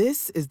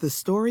This is the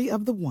story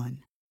of the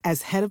one.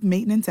 As head of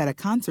maintenance at a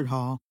concert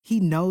hall, he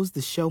knows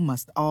the show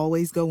must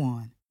always go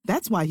on.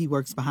 That's why he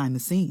works behind the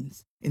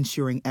scenes,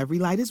 ensuring every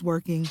light is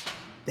working,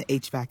 the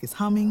HVAC is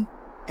humming,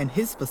 and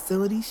his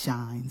facility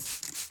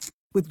shines.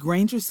 With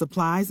Grainger's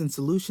supplies and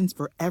solutions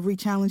for every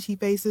challenge he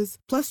faces,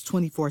 plus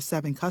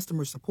 24/7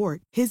 customer support,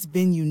 his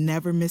venue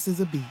never misses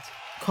a beat.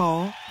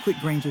 Call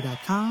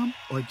quickgrainger.com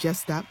or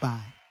just stop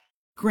by.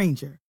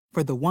 Grainger,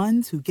 for the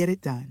ones who get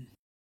it done.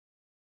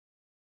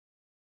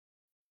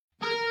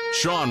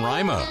 Sean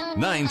Rima,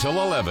 9 till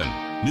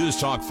 11. News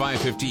Talk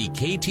 550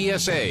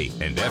 KTSA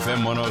and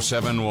FM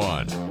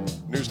 1071.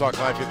 News Talk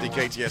 550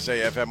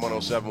 KTSA, FM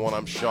 1071.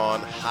 I'm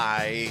Sean.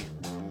 Hi.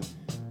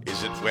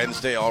 Is it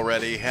Wednesday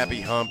already?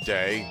 Happy hump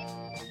day.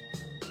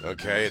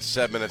 Okay, it's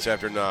 7 minutes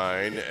after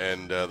 9,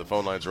 and the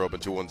phone lines are open,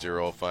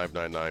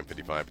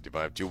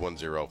 210-599-5555,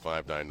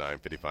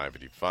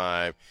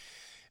 210-599-5555.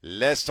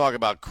 Let's talk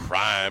about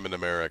crime in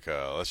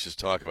America. Let's just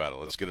talk about it.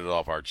 Let's get it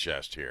off our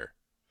chest here.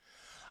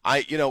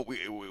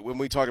 When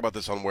we talk about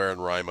this on Ware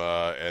and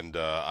Rima, and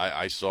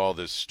I saw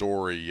this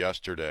story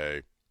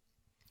yesterday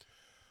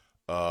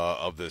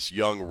of this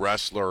young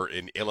wrestler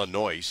in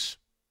Illinois,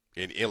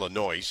 and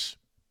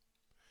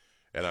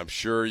I'm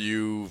sure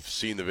you've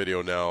seen the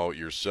video now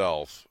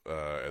yourself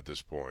at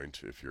this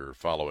point, if you're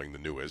following the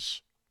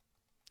news.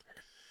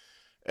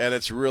 And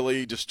it's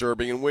really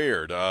disturbing and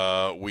weird.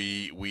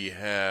 We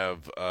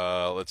have,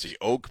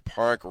 Oak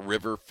Park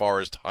River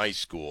Forest High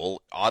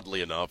School,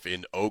 oddly enough,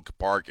 in Oak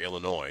Park,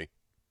 Illinois.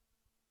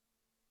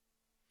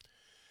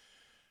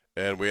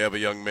 And we have a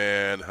young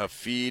man,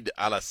 Hafid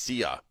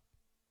Alasia,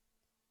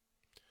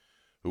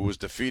 who was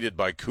defeated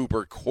by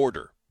Cooper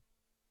Corder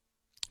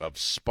of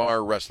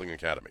Spar Wrestling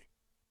Academy.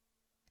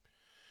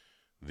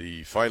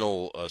 The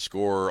final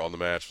score on the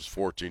match was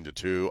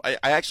 14-2. I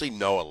actually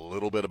know a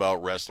little bit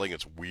about wrestling.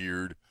 It's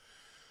weird,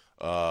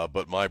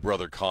 but my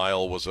brother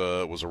Kyle was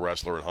a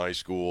wrestler in high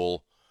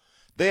school.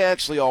 They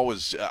actually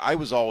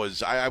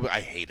I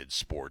hated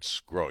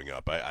sports growing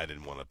up. I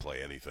didn't want to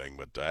play anything,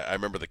 but I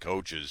remember the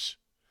coaches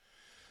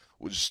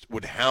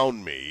would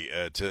hound me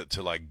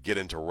to like get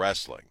into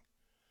wrestling.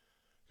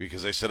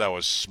 Because they said I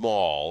was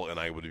small and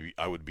I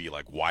would be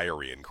like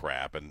wiry and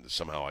crap, and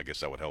somehow I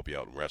guess that would help you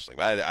out in wrestling.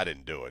 But I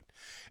didn't do it,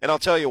 and I'll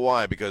tell you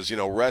why. Because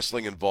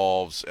wrestling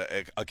involves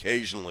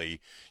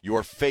occasionally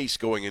your face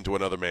going into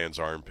another man's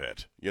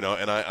armpit. And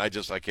I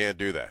can't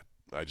do that.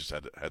 I just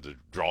had to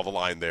draw the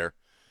line there.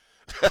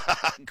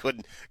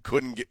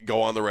 couldn't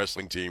go on the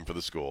wrestling team for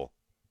the school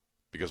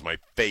because my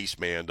face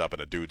may end up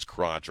in a dude's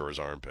crotch or his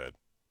armpit.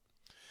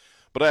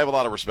 But I have a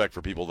lot of respect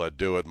for people that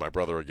do it. My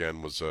brother,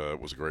 again, was a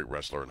great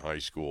wrestler in high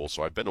school,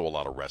 so I've been to a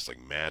lot of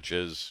wrestling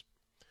matches.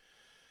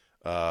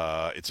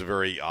 It's a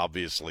very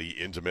obviously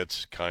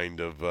intimate kind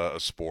of a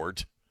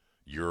sport.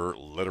 You're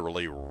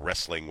literally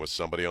wrestling with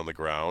somebody on the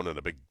ground in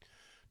a big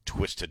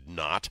twisted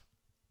knot.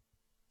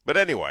 But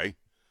anyway,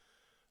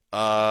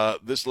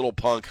 this little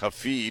punk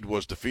Hafid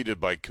was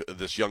defeated by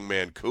this young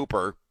man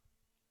Cooper.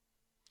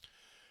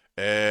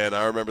 And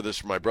I remember this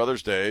from my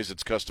brother's days.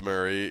 It's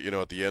customary,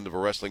 at the end of a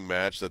wrestling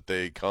match that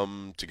they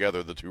come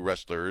together, the two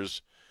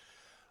wrestlers,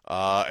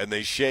 and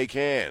they shake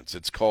hands.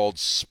 It's called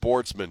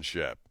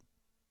sportsmanship.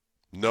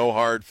 No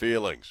hard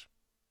feelings.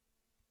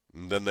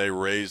 And then they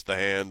raise the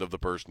hand of the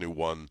person who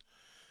won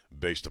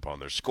based upon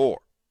their score.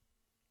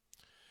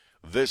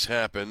 This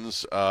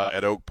happens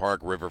at Oak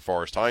Park River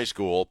Forest High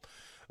School.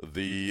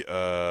 The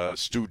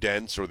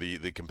students or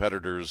the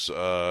competitors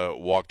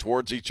walk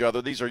towards each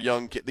other. These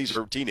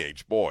are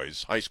teenage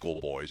boys, high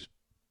school boys.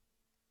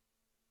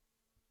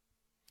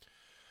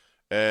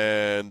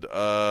 And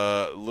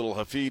little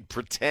Hafid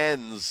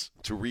pretends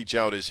to reach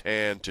out his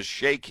hand to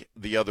shake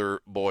the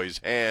other boy's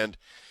hand,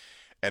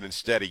 and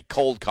instead he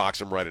cold cocks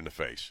him right in the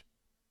face.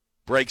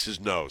 Breaks his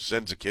nose,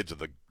 sends the kid to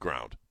the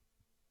ground.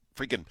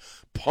 Freaking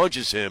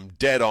punches him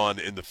dead on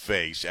in the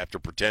face after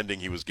pretending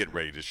he was getting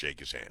ready to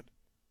shake his hand.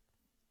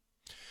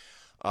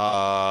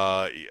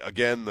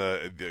 Again,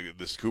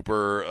 this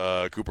Cooper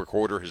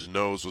Corder, his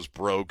nose was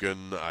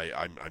broken.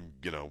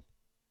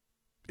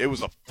 It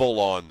was a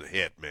full-on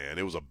hit, man.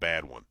 It was a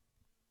bad one.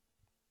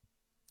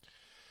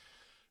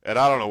 And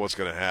I don't know what's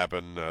going to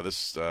happen. I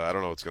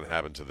don't know what's going to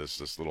happen to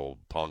this little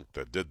punk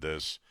that did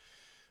this.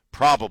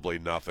 Probably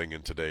nothing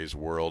in today's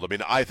world. I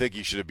mean, I think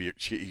he should be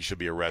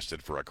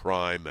arrested for a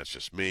crime. That's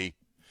just me.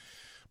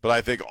 But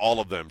I think all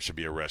of them should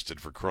be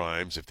arrested for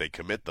crimes if they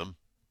commit them.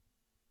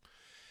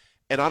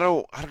 And I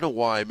don't know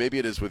why, maybe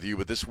it is with you,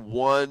 but this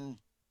one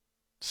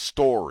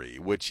story,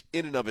 which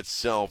in and of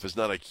itself is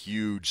not a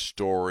huge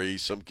story.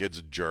 Some kid's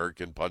a jerk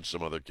and punched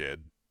some other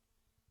kid.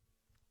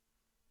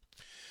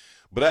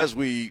 But as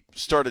we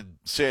started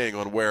saying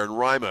on Ware and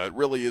Rima, it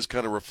really is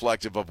kind of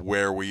reflective of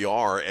where we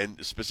are,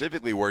 and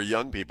specifically where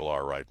young people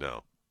are right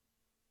now.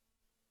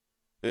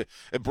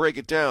 And break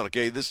it down,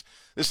 okay? This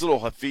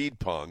little Hafid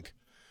punk,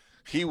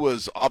 he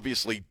was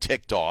obviously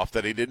ticked off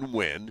that he didn't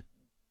win.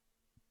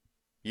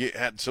 He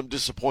had some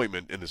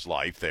disappointment in his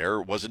life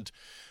there. Wasn't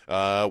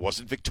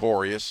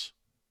victorious.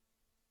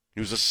 He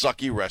was a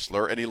sucky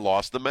wrestler, and he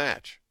lost the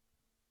match.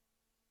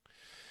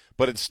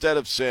 But instead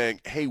of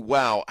saying, "Hey,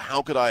 wow,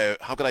 how could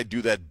I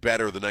do that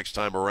better the next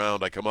time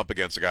around I come up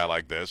against a guy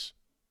like this?"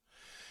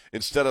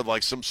 Instead of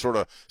like some sort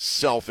of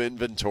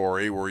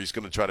self-inventory where he's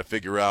going to try to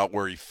figure out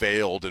where he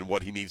failed and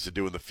what he needs to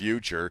do in the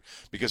future,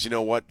 because you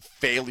know what?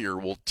 Failure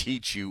will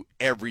teach you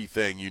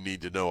everything you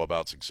need to know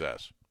about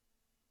success.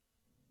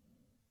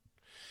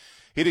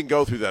 He didn't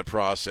go through that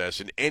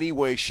process in any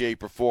way,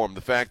 shape, or form.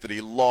 The fact that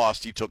he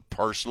lost, he took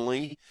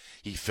personally.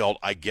 He felt,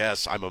 I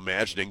guess, I'm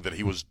imagining that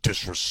he was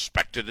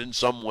disrespected in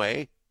some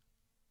way.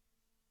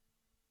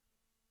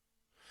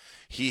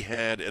 He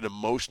had an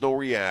emotional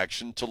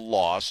reaction to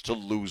loss, to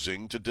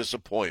losing, to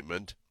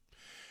disappointment,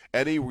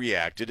 and he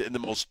reacted in the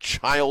most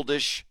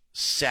childish,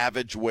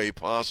 savage way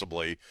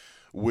possibly,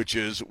 which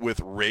is with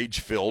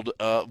rage-filled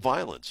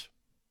violence.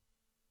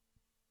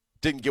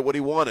 Didn't get what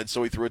he wanted,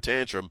 so he threw a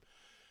tantrum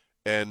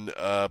and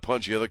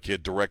punched the other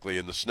kid directly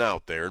in the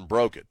snout there and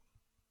broke it.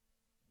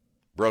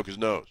 Broke his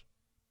nose.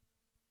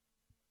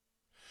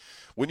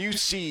 When you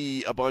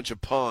see a bunch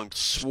of punks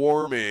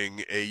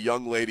swarming a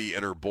young lady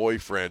and her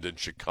boyfriend in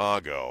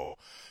Chicago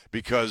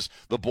because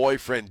the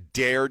boyfriend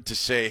dared to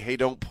say, "Hey,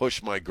 don't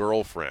push my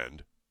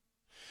girlfriend,"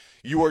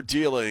 you are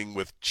dealing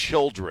with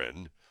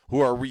children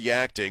who are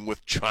reacting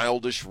with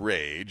childish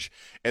rage,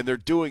 and they're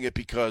doing it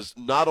because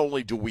not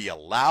only do we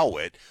allow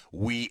it,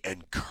 we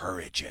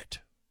encourage it.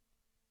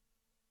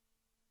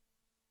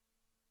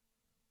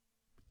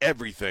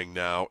 Everything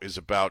now is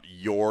about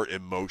your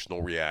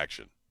emotional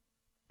reaction.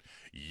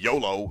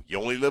 YOLO, you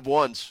only live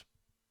once.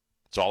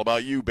 It's all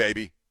about you,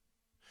 baby.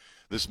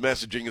 This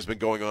messaging has been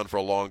going on for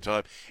a long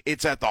time.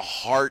 It's at the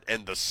heart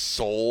and the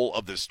soul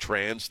of this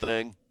trans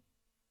thing.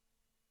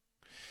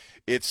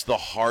 It's the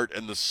heart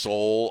and the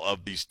soul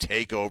of these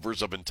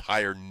takeovers of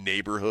entire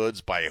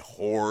neighborhoods by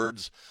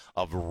hordes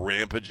of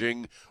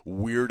rampaging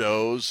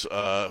weirdos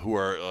who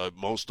are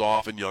most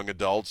often young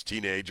adults,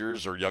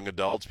 teenagers, or young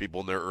adults,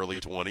 people in their early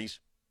 20s.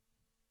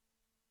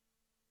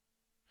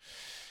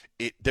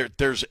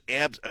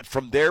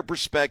 From their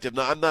perspective,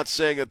 now I'm not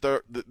saying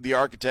that the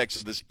architects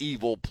of this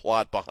evil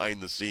plot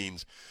behind the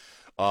scenes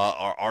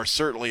are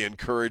certainly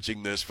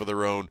encouraging this for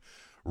their own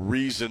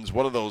reasons.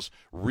 One of those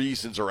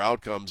reasons or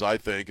outcomes, I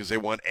think, is they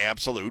want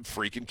absolute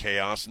freaking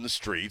chaos in the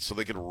streets so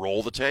they can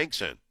roll the tanks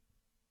in.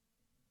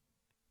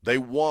 They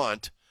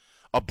want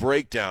a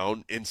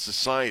breakdown in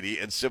society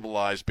and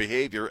civilized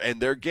behavior,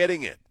 and they're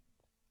getting it.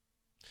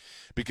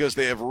 Because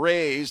they have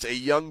raised a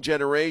young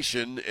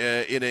generation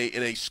in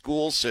a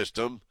school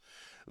system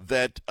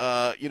that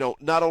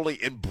not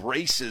only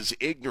embraces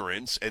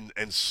ignorance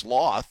and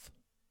sloth,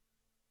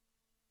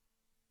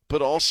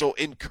 but also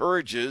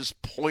encourages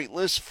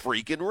pointless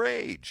freaking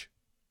rage.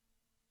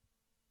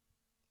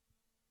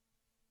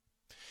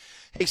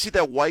 Hey, see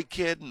that white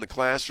kid in the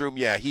classroom?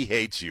 Yeah, he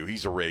hates you.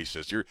 He's a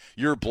racist.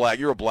 You're black.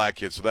 You're a black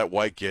kid, so that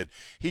white kid,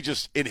 he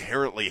just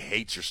inherently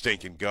hates your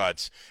stinking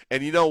guts.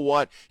 And you know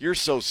what? You're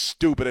so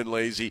stupid and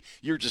lazy,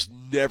 you're just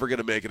never going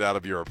to make it out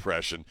of your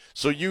oppression.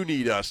 So you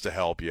need us to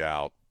help you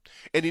out.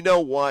 And you know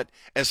what?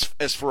 As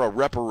for a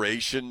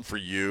reparation for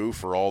you,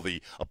 for all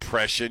the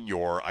oppression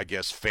your, I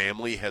guess,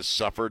 family has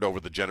suffered over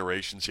the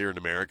generations here in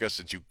America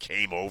since you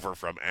came over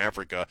from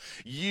Africa,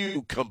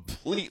 you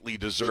completely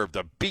deserve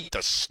to beat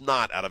the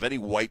snot out of any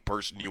white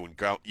person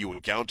you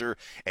encounter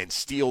and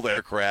steal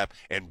their crap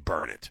and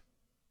burn it.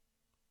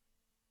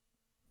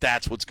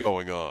 That's what's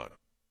going on.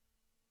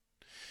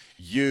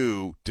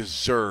 You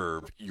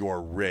deserve your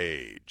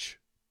rage.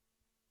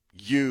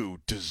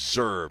 You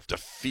deserve to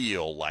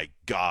feel like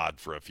God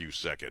for a few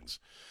seconds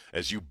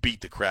as you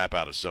beat the crap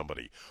out of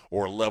somebody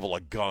or level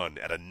a gun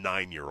at a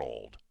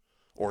 9-year-old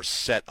or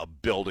set a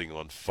building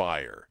on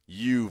fire.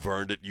 You've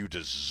earned it. You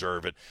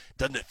deserve it.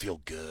 Doesn't it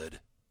feel good?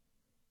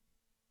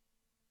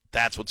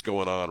 That's what's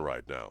going on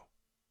right now.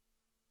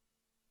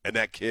 And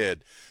that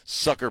kid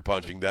sucker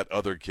punching that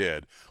other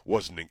kid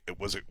was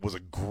a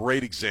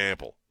great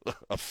example,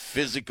 a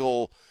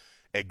physical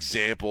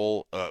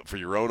example for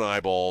your own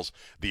eyeballs.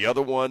 The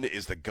other one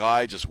is the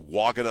guy just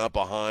walking up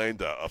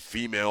behind a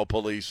female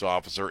police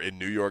officer in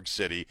New York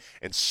City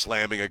and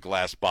slamming a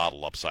glass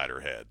bottle upside her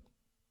head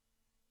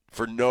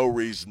for no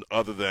reason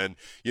other than,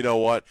 you know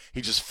what,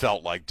 he just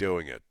felt like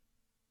doing it.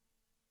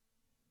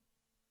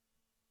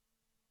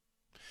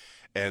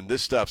 And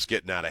this stuff's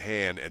getting out of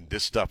hand, and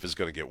this stuff is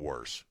going to get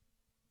worse.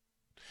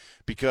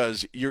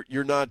 Because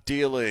you're not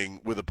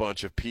dealing with a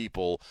bunch of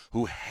people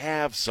who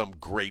have some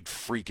great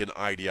freaking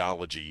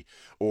ideology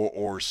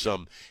or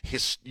some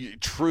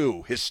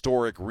true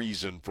historic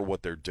reason for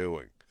what they're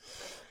doing.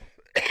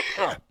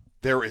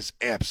 There is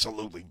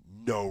absolutely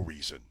no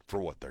reason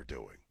for what they're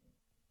doing.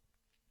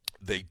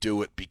 They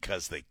do it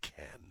because they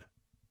can.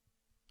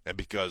 And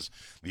because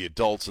the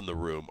adults in the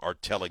room are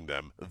telling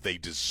them they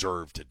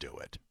deserve to do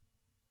it.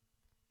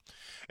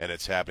 And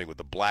it's happening with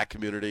the black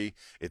community.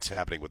 It's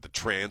happening with the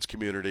trans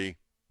community.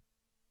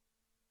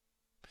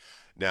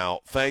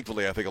 Now,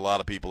 thankfully, I think a lot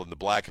of people in the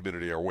black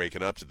community are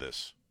waking up to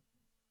this.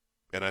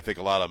 And I think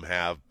a lot of them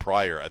have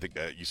prior. I think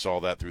you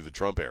saw that through the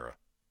Trump era.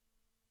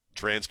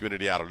 Trans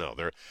community, I don't know.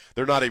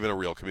 They're not even a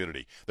real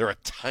community. They're a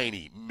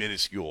tiny,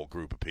 minuscule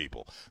group of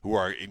people who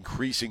are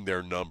increasing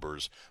their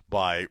numbers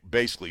by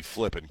basically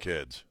flipping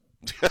kids.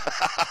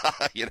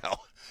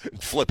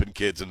 Flipping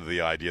kids into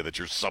the idea that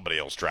you're somebody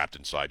else trapped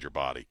inside your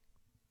body.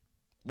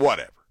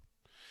 Whatever.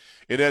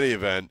 In any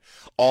event,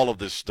 all of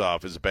this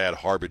stuff is a bad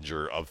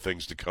harbinger of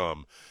things to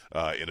come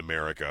in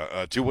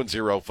America.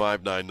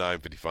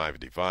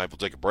 210-599-5555. We'll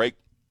take a break.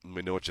 Let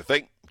me know what you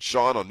think.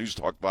 Sean on News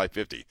Talk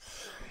 550.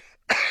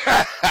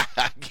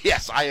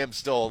 Yes, I am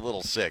still a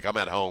little sick. I'm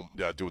at home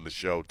doing the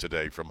show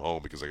today from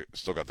home because I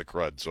still got the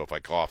crud. So if I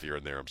cough here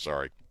and there, I'm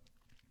sorry.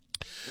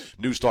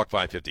 News Talk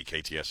 550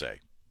 KTSA.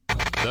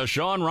 The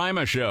Sean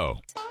Rima Show.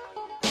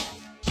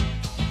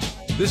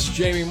 This is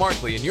Jamie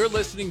Markley, and you're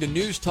listening to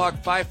News Talk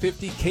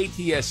 550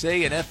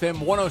 KTSA and FM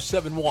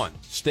 1071.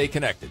 Stay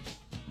connected.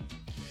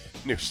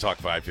 News Talk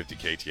 550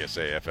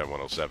 KTSA FM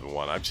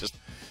 1071.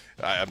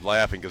 I'm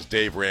laughing because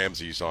Dave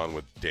Ramsey's on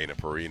with Dana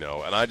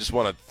Perino, and I just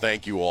want to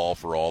thank you all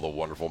for all the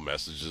wonderful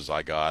messages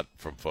I got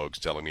from folks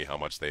telling me how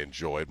much they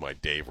enjoyed my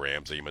Dave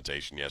Ramsey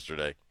imitation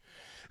yesterday.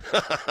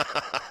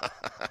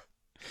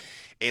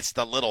 It's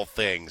the little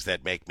things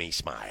that make me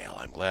smile.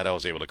 I'm glad I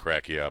was able to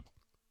crack you up.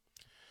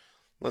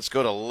 Let's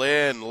go to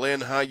Lynn.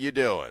 Lynn, how you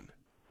doing?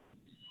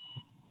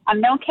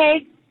 I'm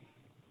okay.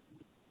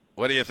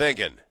 What are you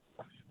thinking?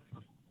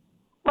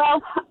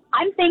 Well,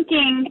 I'm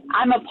thinking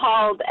I'm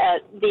appalled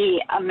at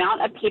the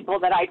amount of people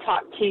that I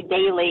talk to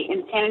daily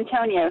in San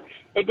Antonio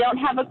that don't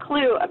have a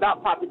clue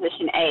about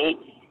Proposition A.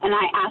 And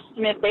I asked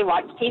them if they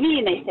watch TV,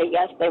 and they say,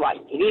 yes, they watch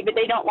TV, but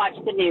they don't watch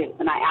the news.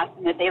 And I asked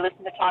them if they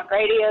listen to talk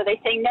radio. They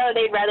say, no,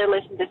 they'd rather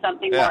listen to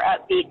something more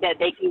upbeat that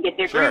they can get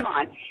their groove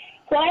on.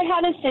 So I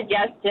had a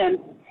suggestion.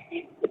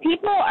 The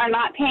people are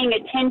not paying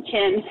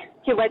attention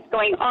to what's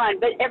going on,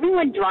 but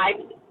everyone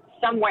drives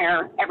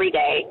somewhere every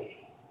day.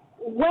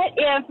 What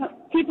if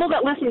people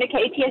that listen to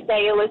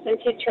KTSA or listen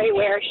to Trey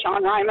Ware,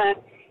 Sean Rima,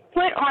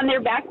 put on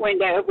their back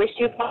window, wish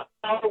you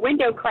a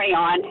window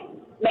crayon,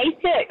 May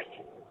 6th,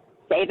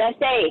 Save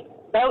SA,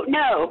 vote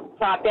no,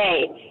 Prop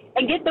A,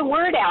 and get the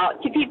word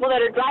out to people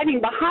that are driving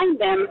behind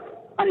them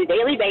on a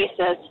daily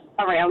basis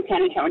around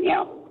San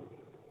Antonio.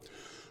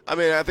 I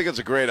mean, I think it's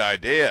a great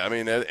idea. I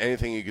mean,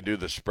 anything you can do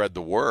to spread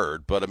the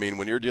word. But, I mean,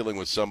 when you're dealing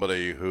with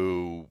somebody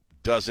who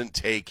doesn't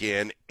take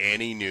in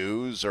any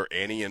news or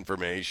any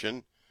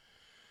information,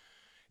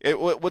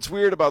 what's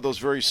weird about those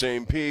very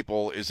same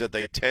people is that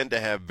they tend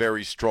to have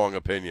very strong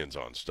opinions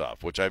on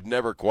stuff, which I've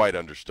never quite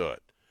understood.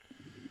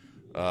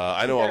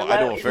 I know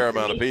a fair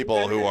amount of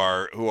people who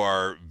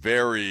are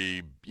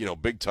very,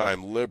 big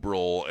time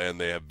liberal, and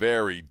they have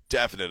very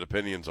definite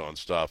opinions on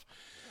stuff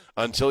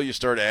until you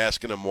start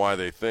asking them why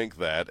they think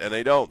that, and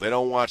they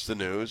don't watch the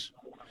news.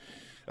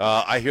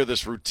 I hear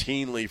this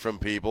routinely from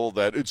people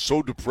that it's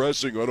so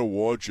depressing, I don't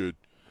watch it.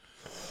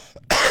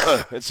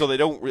 And so they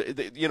don't,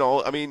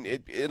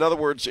 in other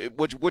words,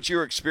 what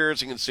you're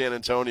experiencing in San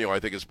Antonio, I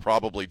think, is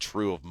probably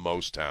true of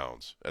most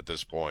towns at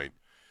this point.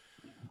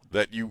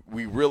 That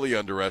we really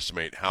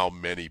underestimate how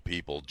many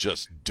people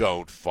just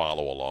don't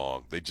follow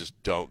along. They just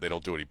don't. They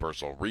don't do any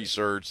personal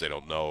research. They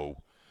don't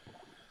know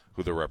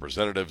who their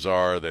representatives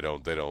are. They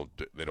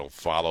don't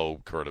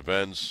follow current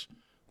events.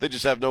 They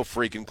just have no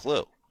freaking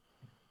clue.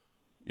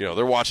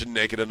 They're watching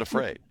Naked and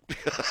Afraid.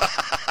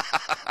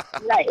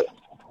 Right.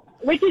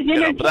 Which is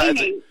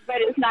entertaining, but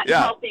it's not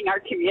helping our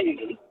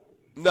community.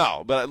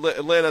 No, but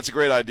Lynn, that's a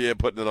great idea,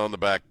 putting it on the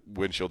back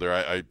windshield there.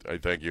 I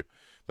thank you.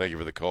 Thank you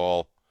for the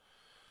call.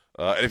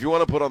 And if you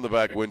want to put on the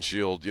back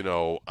windshield,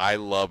 I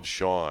love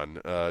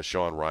Sean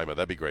Rima.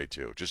 That'd be great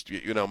too. Just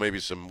maybe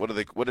some. What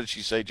did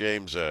she say,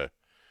 James?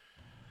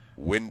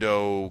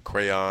 Window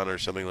crayon or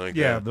something like that.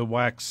 Yeah, the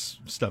wax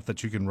stuff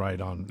that you can write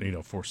on,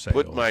 for sale.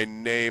 Put my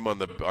name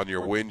on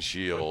your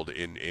windshield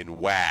in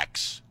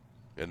wax,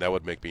 and that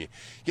would make me.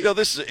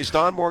 Is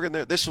Don Morgan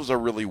there? This was a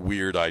really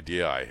weird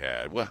idea I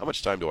had. Well, how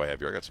much time do I have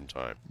here? I got some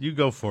time. You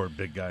go for it,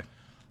 big guy.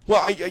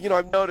 Well,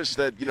 I've noticed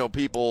that,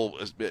 people,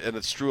 and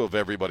it's true of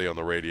everybody on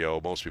the radio,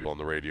 most people on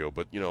the radio,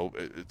 but,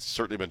 it's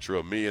certainly been true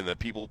of me, and that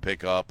people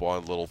pick up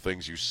on little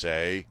things you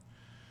say.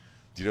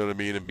 Do you know what I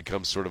mean? It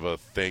becomes sort of a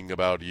thing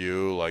about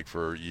you. Like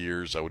for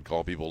years, I would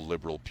call people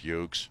liberal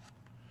pukes.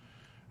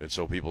 And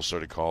so people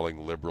started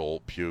calling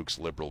liberal pukes.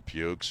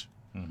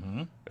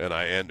 Mm-hmm.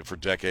 And for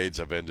decades,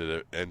 I've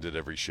ended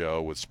every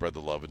show with spread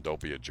the love and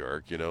don't be a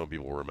jerk, and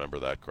people remember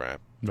that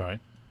crap. Right.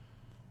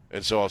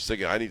 And so I was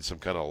thinking, I need some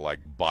kind of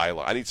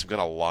byline. I need some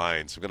kind of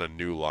line, some kind of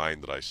new line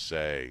that I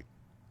say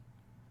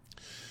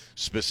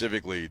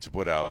specifically to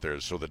put out there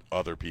so that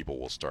other people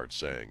will start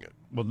saying it.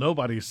 Well,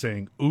 nobody's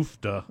saying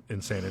oofda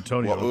in San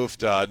Antonio. Well,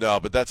 oofda, no,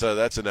 but that's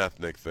an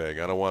ethnic thing.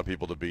 I don't want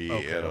people to be,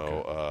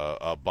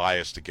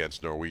 biased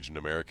against Norwegian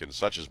Americans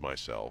such as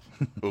myself.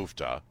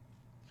 Oofda.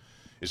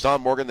 Is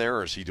Don Morgan there,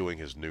 or is he doing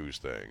his news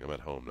thing? I'm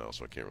at home now,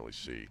 so I can't really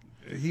see.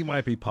 He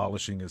might be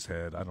polishing his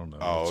head. I don't know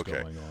what's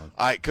going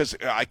on. Because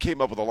I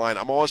came up with a line.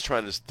 I'm always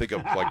trying to think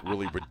of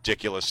really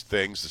ridiculous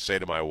things to say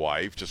to my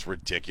wife, just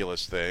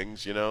ridiculous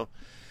things,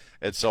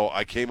 And so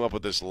I came up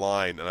with this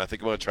line, and I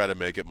think I'm going to try to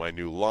make it my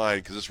new line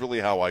because it's really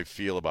how I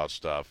feel about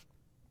stuff.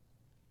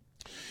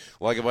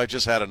 Like if I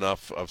just had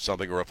enough of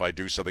something or if I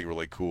do something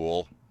really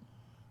cool,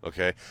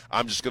 okay,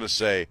 I'm just going to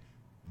say,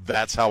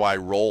 that's how I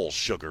roll,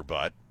 sugar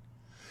butt.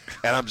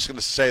 And I'm just going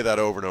to say that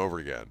over and over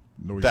again.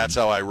 No, that's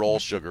how I roll,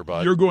 sugar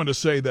butt. You're going to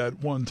say that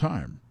one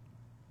time.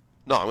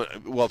 No,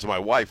 well, to my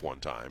wife one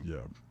time. Yeah.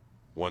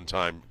 One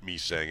time me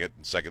saying it,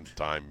 and second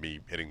time me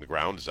hitting the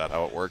ground. Is that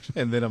how it works?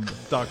 And then a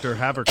Dr.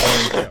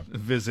 Havercorn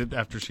visit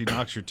after she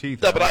knocks your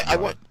teeth out. No, but I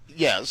want,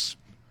 yes.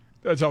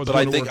 That's how it's But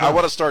I going to think work I out.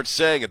 want to start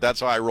saying it. That's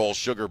how I roll,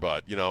 sugar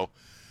butt, you know.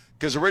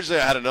 Because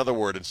originally I had another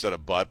word instead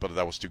of butt, but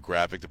that was too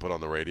graphic to put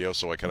on the radio,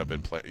 so I kind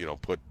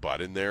of put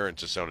butt in there, and it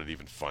just sounded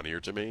even funnier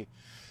to me.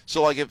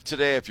 So like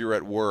if you're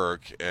at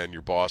work and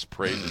your boss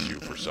praises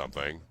you for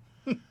something,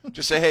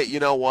 just say, hey,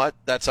 you know what?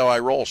 That's how I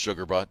roll,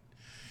 sugar butt.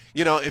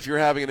 You know, if you're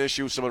having an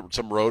issue with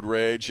some road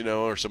rage, you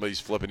know, or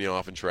somebody's flipping you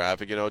off in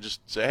traffic, you know,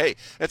 just say, hey,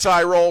 that's how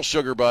I roll,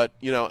 sugar butt.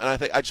 You know,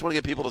 and I just want to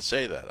get people to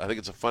say that. I think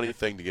it's a funny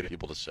thing to get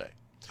people to say.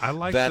 I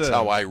like that's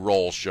how I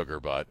roll, sugar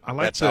butt.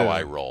 That's how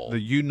I roll. The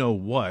you know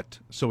what,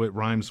 so it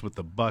rhymes with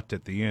the butt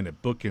at the end.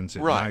 It bookends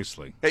it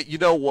nicely. Hey, you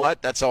know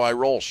what? That's how I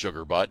roll,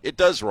 sugar butt. It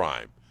does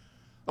rhyme.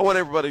 I want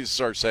everybody to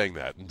start saying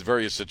that in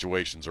various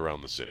situations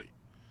around the city.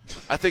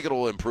 I think it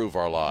will improve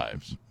our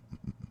lives.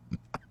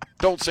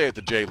 Don't say it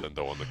to Jalen,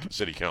 though, on the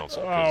city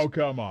council. Oh,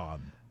 come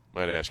on.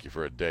 Might ask you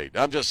for a date.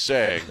 I'm just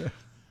saying.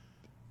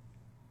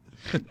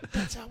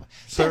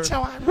 That's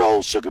how I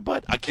roll, sugar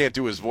butt. I can't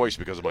do his voice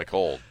because of my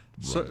cold.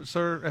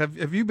 Sir,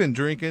 have you been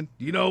drinking?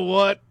 You know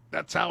what?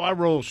 That's how I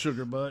roll,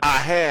 sugar butt. I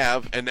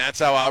have, and that's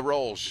how I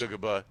roll, sugar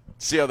butt.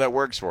 See how that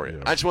works for you.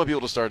 Yeah. I just want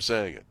people to start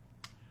saying it.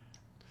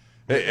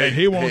 And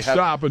he won't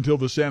stop until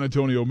the San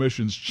Antonio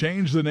Missions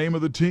change the name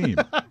of the team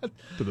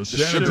to the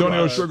San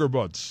Antonio Sugar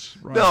Butts.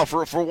 Right. No,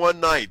 for one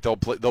night they'll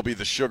be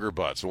the Sugar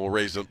Butts, and we'll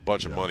raise a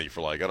bunch of money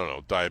for, like, I don't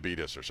know,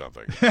 diabetes or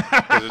something.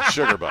 Because it's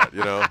Sugar Butt,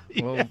 you know.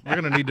 Well,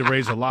 we're going to need to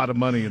raise a lot of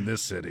money in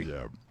this city.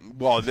 Yeah.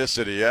 Well, in this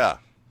city, yeah,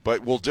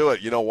 but we'll do it.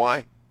 You know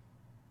why?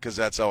 Because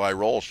that's how I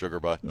roll, Sugar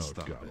Butt. Oh,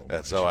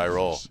 that's how I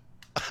roll.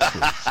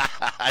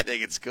 I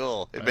think it's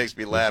cool. It makes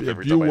me laugh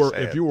every time I say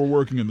it. If you were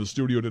working in the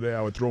studio today,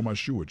 I would throw my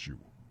shoe at you.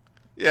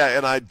 Yeah,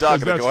 and I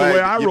duck and I go, that's the way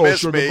I roll,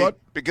 Sugar Butt.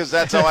 Because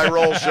that's how I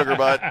roll, Sugar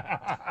Butt.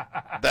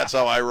 That's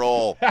how I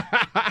roll.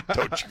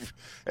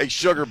 Hey,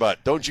 Sugar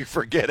Butt, don't you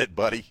forget it,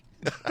 buddy.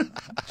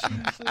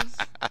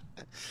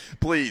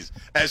 Please,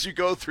 as you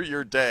go through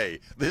your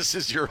day, this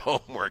is your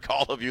homework,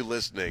 all of you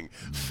listening.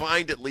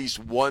 Find at least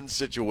one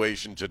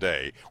situation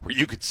today where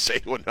you could say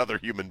to another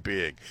human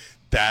being,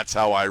 that's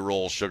how I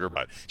roll, Sugar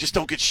Butt. Just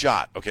don't get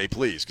shot, okay,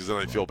 please, because then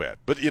I feel bad.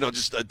 But, you know,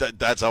 just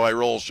that's how I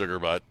roll, Sugar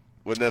Butt.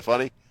 Wouldn't that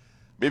funny?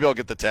 Maybe I'll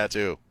get the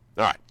tattoo.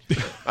 All right.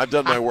 I've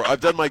done my work.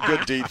 I've done my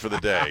good deed for the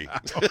day.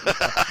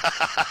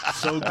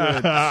 So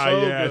good.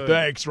 Good.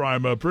 Thanks,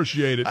 Rima.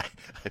 Appreciate it.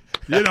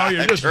 You know,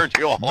 you're just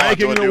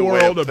making the new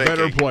world a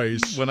better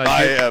place.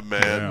 I am,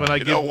 man. Yeah.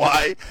 You know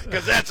why?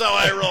 Because that's how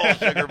I roll,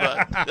 Sugar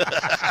Butt.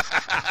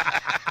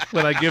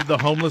 When I give the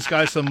homeless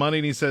guy some money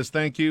and he says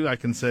thank you, I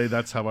can say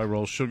that's how I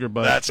roll, Sugar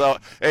Butt. That's how.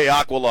 Hey,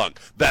 Aqualung.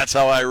 That's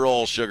how I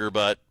roll, Sugar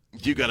Butt.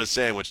 You got a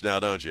sandwich now,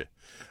 don't you?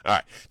 All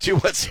right,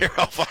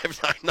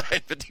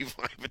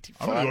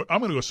 210-599-5555. I'm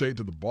going to go say it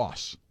to the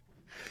boss.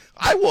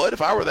 I would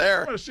if I were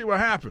there. I want to see what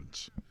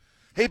happens.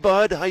 Hey,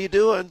 bud, how you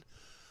doing?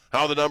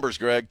 How are the numbers,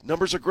 Greg?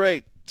 Numbers are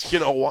great. You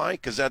know why?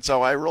 Because that's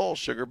how I roll,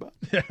 Sugar Butt.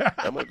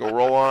 I'm going to go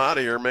roll on out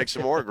of here and make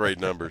some more great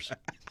numbers.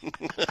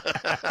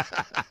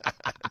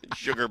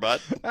 Sugar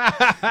Butt.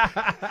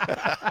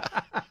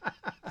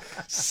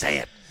 Say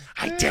it.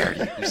 I dare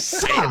you.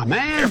 Say it.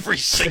 Man. Every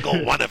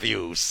single one of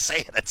you. Say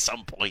it at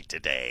some point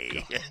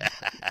today.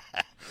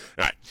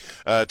 All right.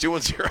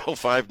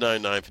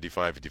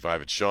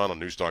 210-599-5555. It's Sean on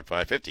News Talk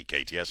 550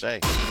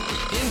 KTSA.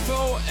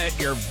 Info at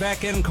your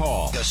beck and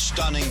call. The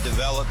stunning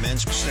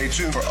developments. Stay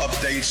tuned for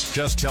updates.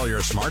 Just tell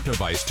your smart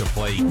device to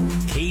play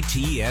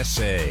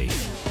KTSA.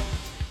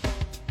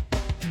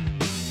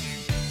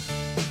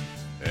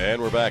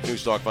 And we're back.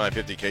 News Talk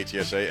 550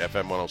 KTSA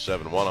FM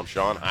 107.1. I'm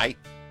Sean. Hi.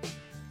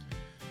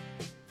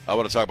 I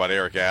want to talk about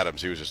Eric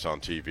Adams. He was just on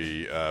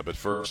TV. But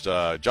first,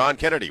 John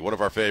Kennedy, one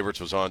of our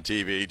favorites, was on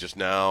TV just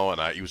now, and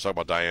he was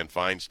talking about Dianne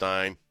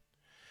Feinstein.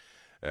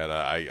 And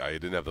I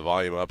didn't have the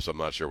volume up, so I'm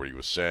not sure what he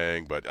was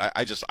saying. But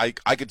I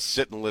could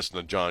sit and listen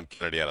to John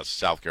Kennedy out of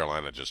South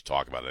Carolina just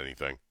talk about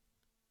anything.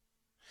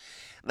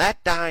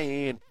 That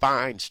Dianne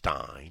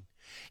Feinstein,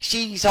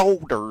 she's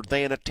older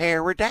than a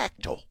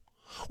pterodactyl.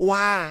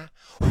 Why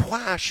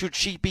should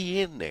she be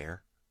in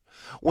there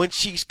when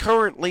she's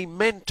currently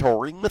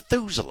mentoring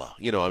Methuselah?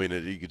 You know, I mean,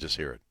 you could just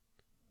hear it.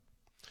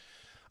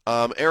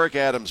 Eric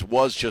Adams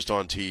was just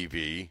on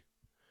TV.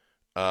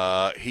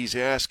 He's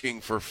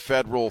asking for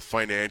federal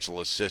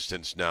financial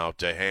assistance now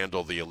to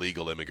handle the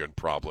illegal immigrant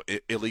problem in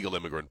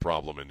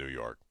New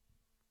York.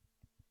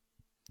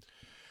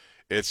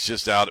 It's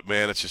just out,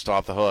 man. It's just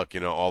off the hook. You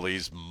know, all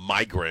these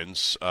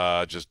migrants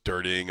just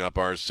dirtying up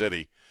our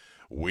city.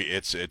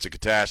 It's a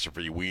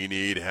catastrophe. We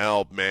need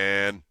help,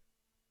 man.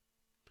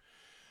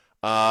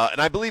 And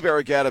I believe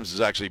Eric Adams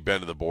has actually been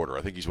to the border.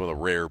 I think he's one of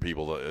the rare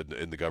people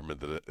in the government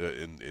that,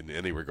 in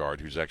any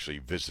regard, who's actually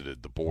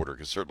visited the border.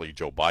 Because certainly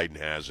Joe Biden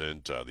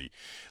hasn't. The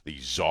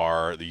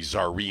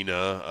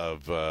czarina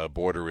of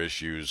border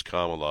issues,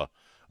 Kamala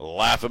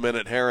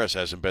Laugh-A-Minute Harris,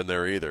 hasn't been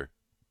there either.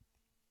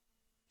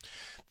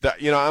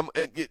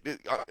 And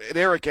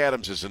Eric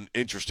Adams is an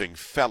interesting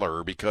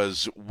feller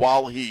because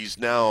while he's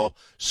now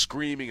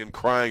screaming and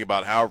crying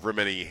about however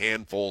many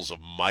handfuls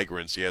of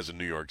migrants he has in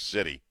New York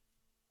City,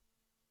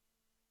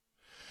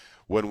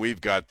 when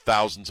we've got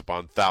thousands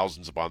upon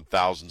thousands upon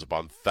thousands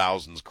upon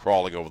thousands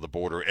crawling over the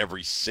border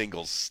every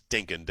single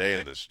stinking day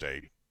in this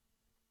state,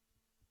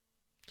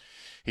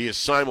 he is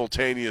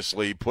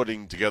simultaneously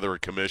putting together a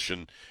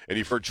commission, and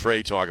you've heard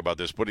Trey talk about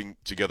this, putting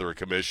together a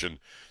commission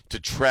to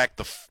track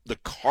the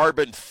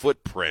carbon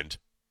footprint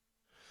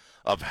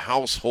of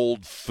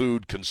household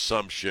food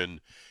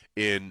consumption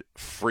in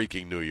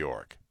freaking New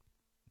York.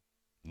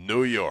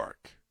 New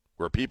York,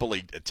 where people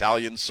eat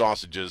Italian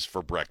sausages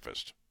for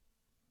breakfast.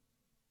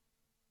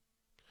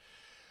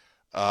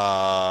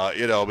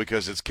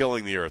 Because it's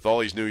killing the earth. All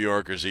these New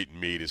Yorkers eating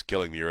meat is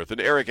killing the earth.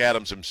 And Eric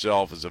Adams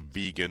himself is a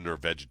vegan or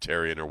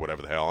vegetarian or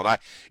whatever the hell. And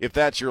if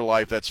that's your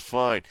life, that's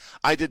fine.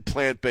 I did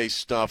plant-based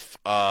stuff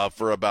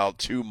for about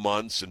 2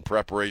 months in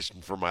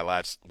preparation for my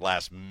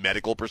last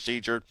medical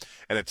procedure,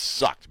 and it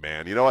sucked,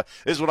 man. You know what?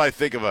 This is what I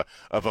think of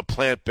a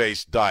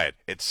plant-based diet.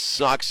 It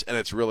sucks, and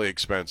it's really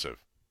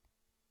expensive.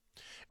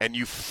 And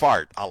you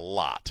fart a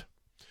lot.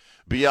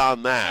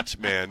 Beyond that,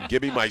 man,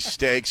 give me my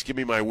steaks, give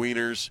me my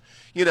wieners.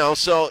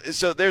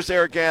 So there's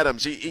Eric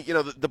Adams.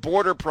 The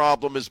border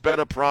problem has been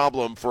a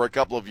problem for a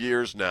couple of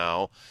years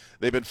now.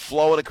 They've been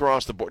flowing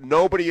across the border.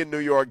 Nobody in New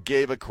York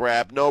gave a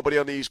crap. Nobody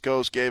on the East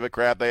Coast gave a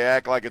crap. They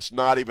act like it's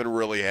not even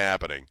really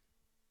happening.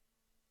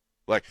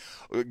 Like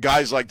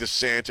guys like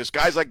DeSantis,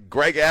 guys like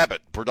Greg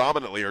Abbott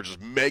predominantly are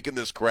just making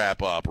this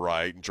crap up,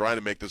 right, and trying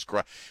to make this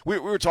crap. We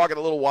were talking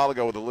a little while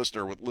ago with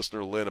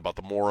listener Lynn, about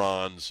the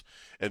morons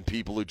and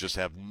people who just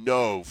have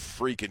no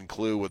freaking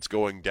clue what's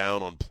going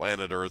down on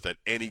planet Earth at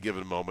any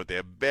given moment. They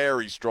have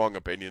very strong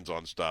opinions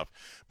on stuff,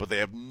 but they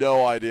have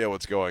no idea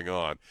what's going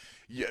on.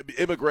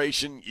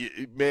 Immigration,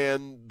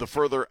 man, the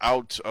further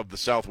out of the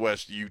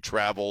Southwest you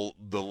travel,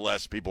 the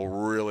less people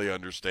really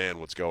understand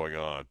what's going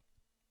on.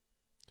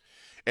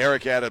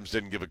 Eric Adams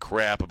didn't give a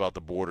crap about the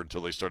border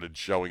until they started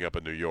showing up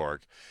in New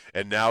York,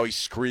 and now he's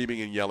screaming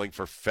and yelling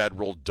for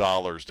federal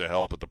dollars to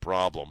help with the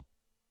problem.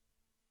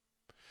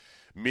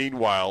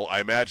 Meanwhile,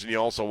 I imagine he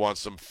also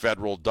wants some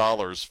federal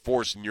dollars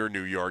forcing your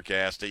New York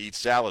ass to eat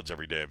salads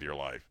every day of your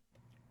life.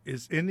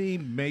 Is any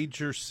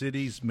major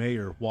city's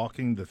mayor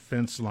walking the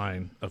fence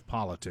line of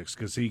politics?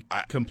 Because he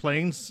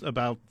complains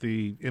about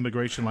the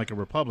immigration like a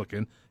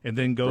Republican and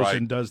then goes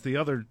and does the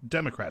other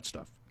Democrat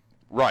stuff.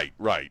 Right.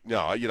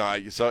 No,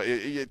 so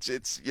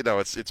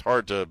it's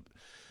hard to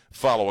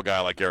follow a guy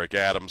like Eric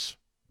Adams.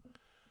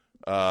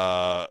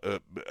 So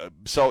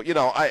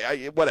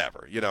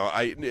whatever.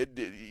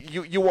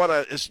 You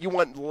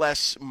want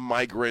less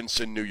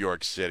migrants in New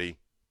York City,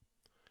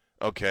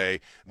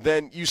 okay?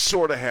 Then you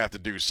sort of have to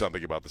do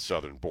something about the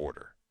southern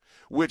border,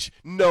 which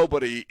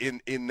nobody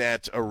in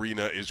that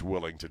arena is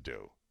willing to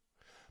do.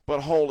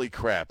 But holy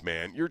crap,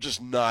 man, you're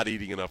just not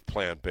eating enough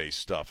plant-based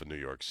stuff in New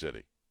York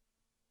City.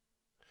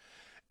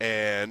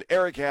 And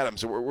Eric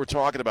Adams, we're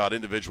talking about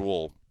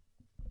individual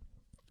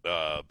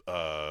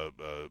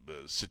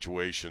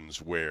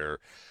situations where,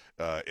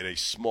 in a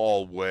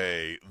small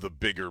way, the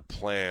bigger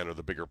plan or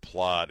the bigger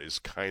plot is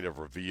kind of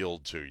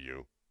revealed to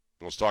you.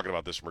 I was talking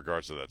about this in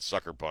regards to that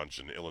sucker punch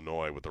in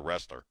Illinois with the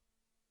wrestler.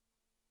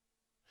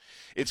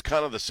 It's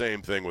kind of the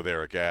same thing with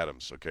Eric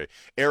Adams, okay?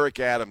 Eric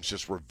Adams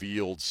just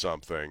revealed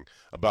something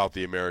about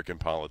the American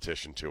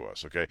politician to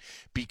us, okay?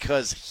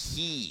 Because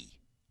he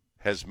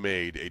has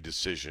made a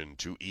decision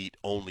to eat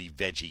only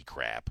veggie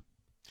crap.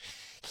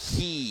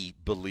 He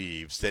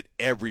believes that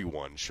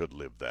everyone should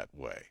live that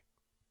way.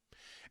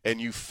 And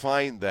you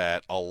find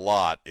that a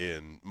lot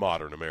in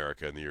modern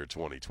America in the year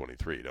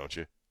 2023, don't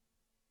you?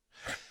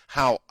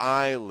 How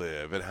I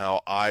live and how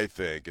I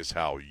think is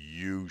how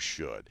you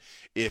should.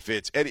 If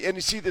it's and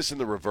you see this in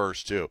the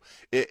reverse too.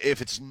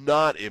 If it's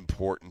not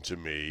important to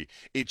me,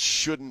 it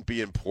shouldn't be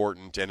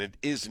important, and it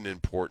isn't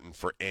important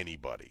for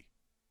anybody.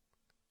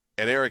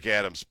 And Eric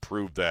Adams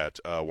proved that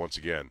once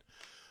again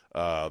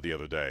the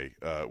other day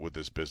with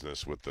this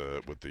business with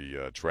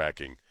the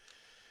tracking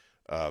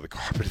the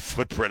carbon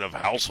footprint of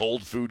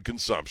household food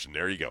consumption.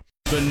 There you go.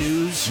 The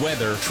news,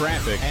 weather,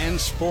 traffic, and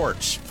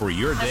sports for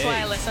your day. That's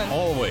why I listen.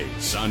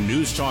 Always on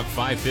News Talk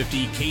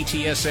 550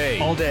 KTSA.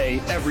 All day,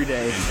 every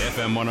day. And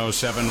FM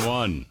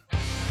 107.1.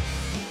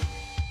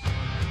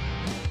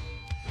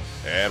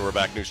 And we're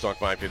back. News Talk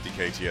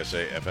 550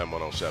 KTSA, FM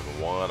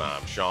 107.1.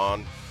 I'm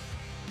Sean.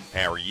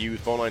 How are you?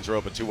 Phone lines are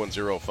open,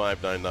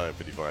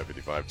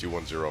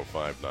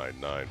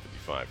 210-599-5555,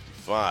 210-599-5555.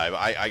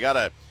 I got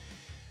to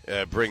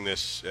bring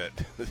this.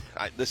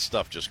 This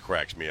stuff just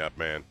cracks me up,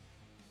 man.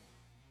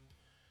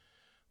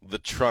 The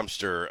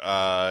Trumpster.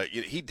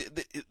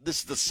 This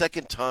is the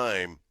second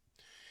time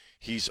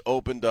he's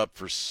opened up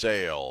for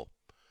sale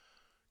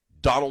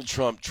Donald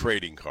Trump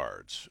trading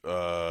cards.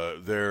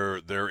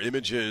 They're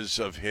images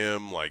of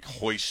him like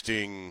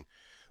hoisting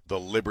the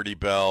Liberty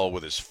Bell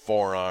with his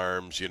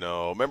forearms.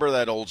 Remember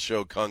that old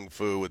show Kung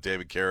Fu with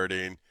David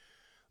Carradine?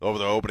 Over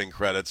the opening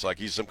credits, like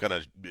he's some kind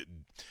of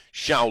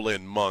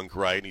Shaolin monk,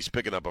 right? And he's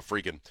picking up a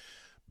freaking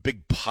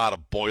big pot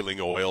of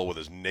boiling oil with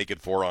his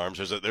naked forearms.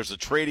 There's a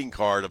trading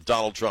card of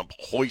Donald Trump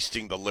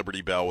hoisting the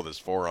Liberty Bell with his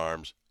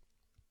forearms.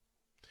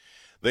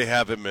 They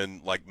have him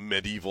in like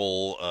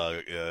medieval,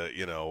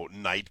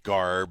 knight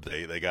garb.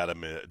 They got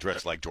him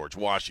dressed like George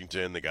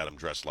Washington. They got him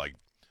dressed like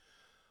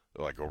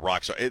a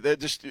rock star. They're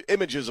just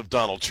images of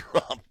Donald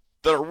Trump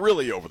that are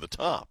really over the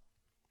top.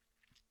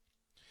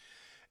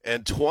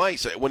 And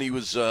twice, when he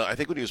was, I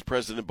think when he was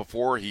president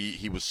before,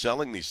 he was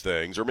selling these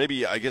things, or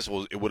maybe I guess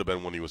it would have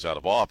been when he was out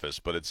of office.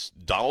 But it's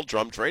Donald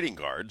Trump trading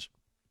cards.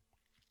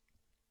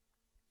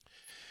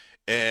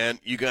 And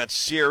you got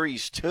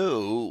Series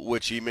 2,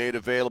 which he made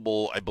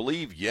available, I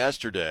believe,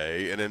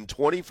 yesterday. And in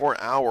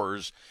 24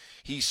 hours,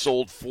 he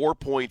sold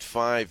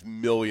 4.5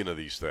 million of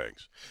these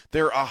things.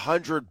 They're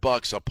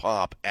 $100 a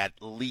pop at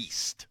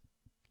least.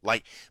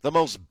 Like the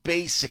most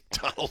basic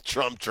Donald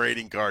Trump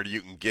trading card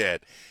you can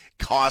get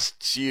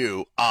costs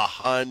you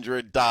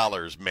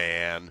 $100,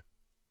 man.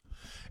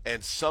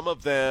 And some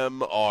of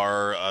them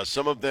are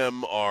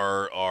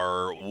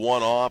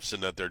one-offs,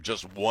 in that they're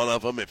just one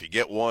of them. If you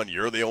get one,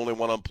 you're the only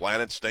one on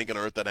planet stinking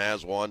Earth that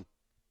has one.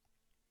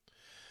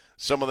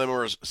 Some of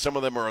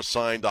them are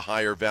assigned a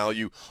higher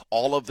value.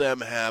 All of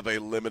them have a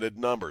limited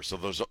number, so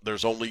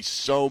there's only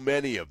so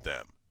many of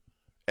them.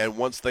 And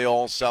once they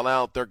all sell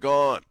out, they're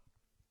gone.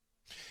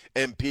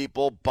 And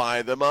people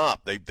buy them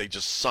up. They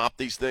just sop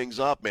these things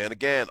up, man.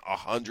 Again,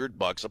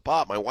 $100 a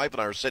pop. My wife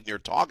and I were sitting here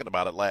talking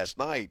about it last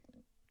night.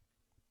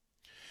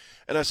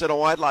 And I said,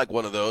 I'd like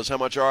one of those. How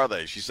much are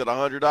they? She said,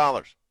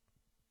 $100.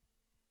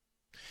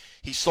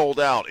 He sold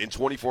out in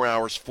 24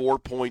 hours,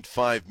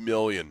 $4.5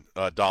 million,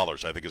 I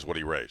think is what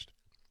he raised.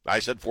 I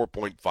said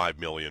 4.5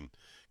 million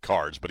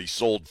cards, but he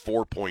sold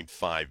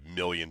 $4.5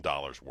 million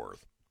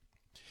worth.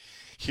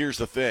 Here's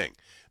the thing.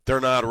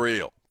 They're not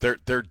real.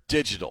 They're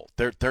digital.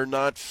 They're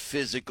not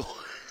physical.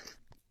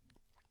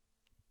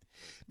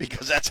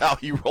 Because that's how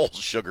he rolls,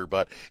 sugar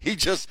butt.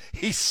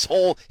 He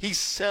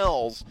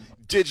sells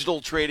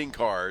digital trading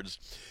cards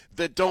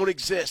that don't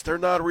exist. They're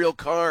not real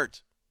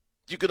cards.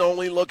 You can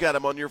only look at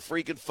them on your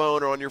freaking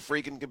phone or on your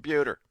freaking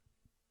computer.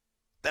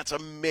 That's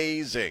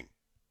amazing.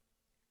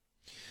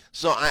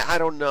 So I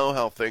don't know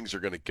how things are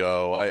going to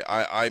go.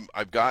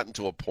 I've gotten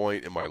to a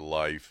point in my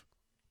life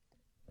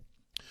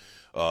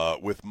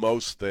with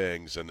most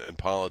things, and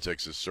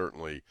politics is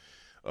certainly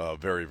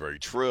very, very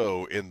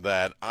true, in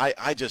that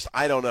I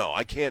don't know.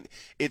 I can't.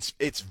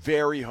 It's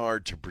very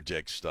hard to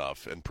predict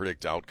stuff and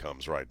predict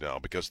outcomes right now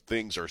because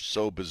things are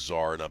so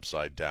bizarre and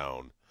upside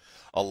down.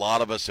 A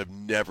lot of us have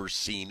never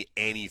seen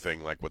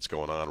anything like what's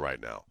going on right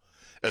now,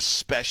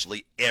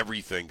 especially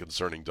everything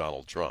concerning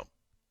Donald Trump.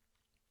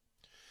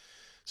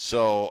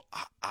 So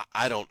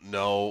I don't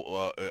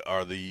know.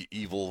 Are the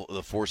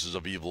forces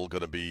of evil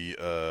going to be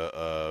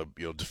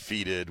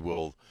defeated?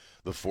 Will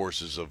the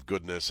forces of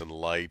goodness and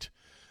light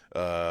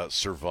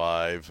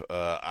survive?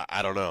 I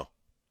don't know,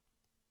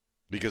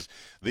 because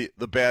the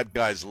bad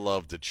guys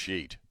love to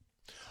cheat.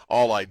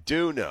 All I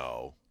do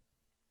know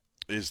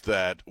is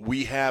that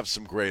we have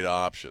some great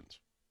options,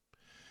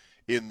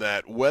 in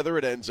that whether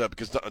it ends up,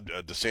 because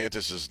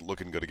DeSantis is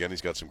looking good again, he's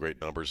got some great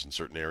numbers in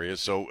certain areas.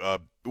 So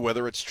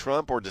whether it's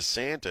Trump or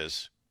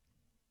DeSantis,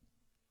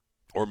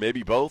 or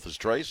maybe both, as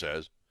Trey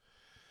says,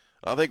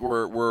 I think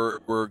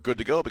we're good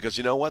to go, because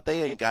you know what?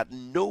 They ain't got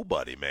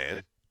nobody,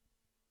 man.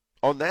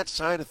 On that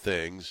side of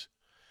things,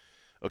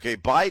 okay,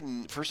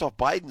 Biden, first off,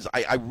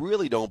 I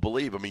really don't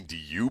believe. I mean, do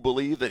you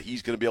believe that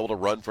he's going to be able to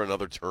run for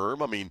another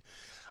term? I mean,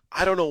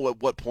 I don't know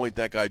at what point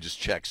that guy just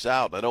checks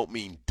out. I don't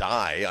mean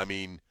die. I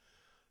mean,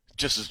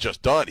 just is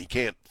just done. He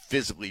can't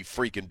physically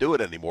freaking do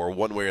it anymore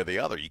one way or the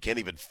other. You can't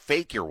even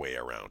fake your way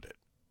around it.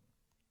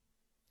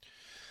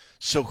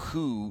 So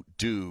who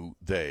do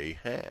they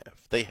have?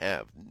 They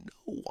have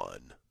no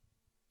one.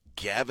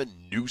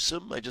 Gavin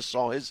Newsom, I just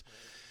saw his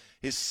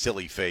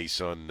silly face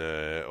on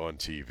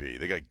TV.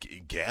 They got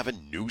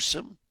Gavin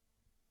Newsom,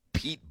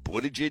 Pete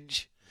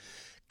Buttigieg,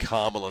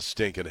 Kamala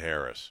stinking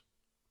Harris.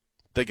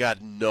 They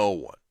got no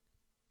one.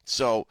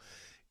 So,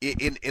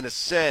 in a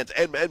sense,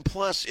 and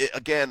plus,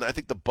 again, I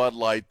think the Bud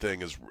Light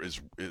thing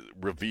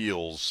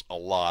reveals a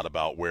lot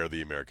about where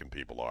the American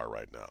people are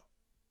right now.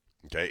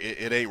 Okay,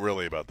 it ain't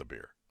really about the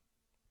beer.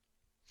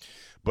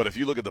 But if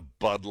you look at the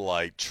Bud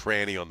Light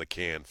tranny on the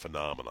can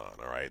phenomenon,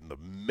 all right, and the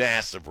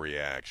massive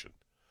reaction,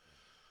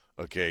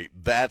 okay,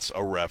 that's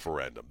a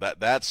referendum.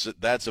 That's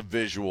a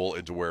visual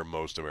into where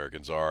most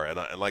Americans are. And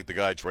like the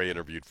guy Trey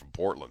interviewed from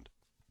Portland,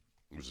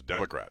 who's a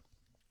Democrat,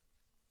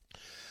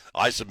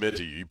 I submit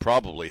to you, you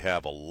probably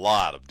have a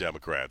lot of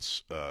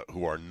Democrats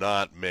who are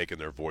not making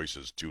their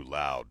voices too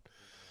loud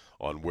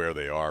on where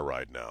they are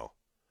right now.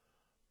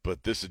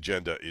 But this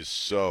agenda is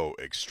so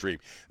extreme.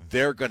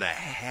 They're going to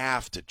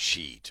have to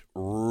cheat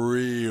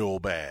real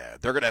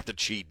bad. They're going to have to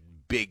cheat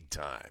big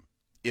time,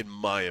 in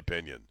my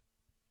opinion,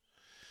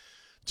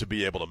 to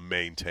be able to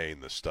maintain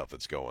the stuff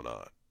that's going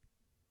on.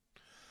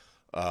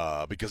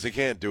 Because they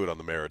can't do it on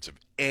the merits of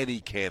any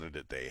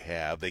candidate they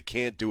have. They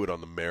can't do it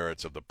on the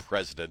merits of the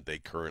president they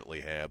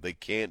currently have. They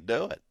can't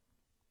do it.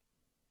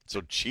 So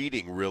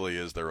cheating really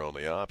is their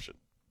only option.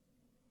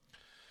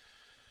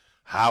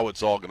 How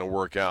it's all going to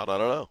work out, I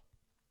don't know.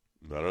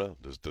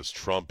 Does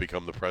Trump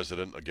become the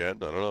president again?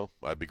 I don't know.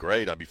 I'd be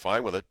great. I'd be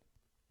fine with it.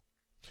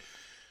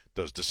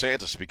 Does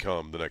DeSantis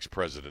become the next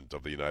president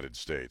of the United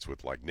States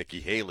with, like,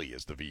 Nikki Haley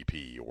as the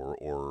VP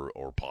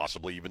or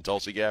possibly even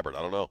Tulsi Gabbard?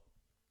 I don't know.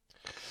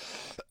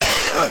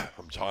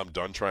 I'm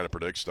done trying to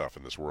predict stuff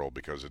in this world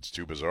because it's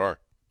too bizarre.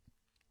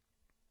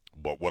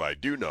 But what I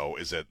do know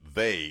is that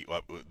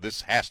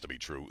this has to be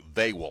true,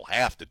 they will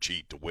have to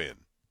cheat to win,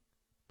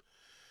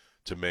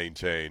 to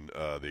maintain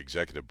the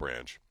executive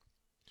branch.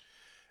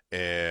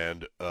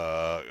 And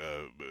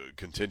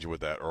continue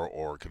with that,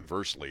 or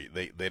conversely,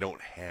 they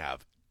don't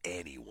have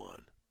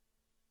anyone.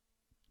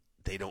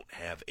 They don't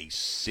have a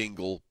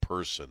single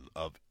person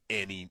of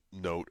any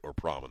note or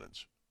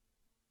prominence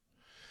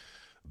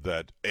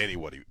that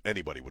anybody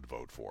would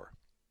vote for,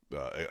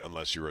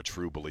 unless you're a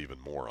true believing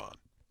moron.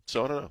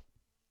 So I don't know.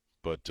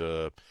 But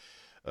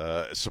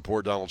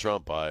support Donald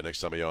Trump.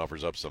 Next time he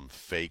offers up some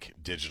fake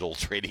digital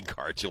trading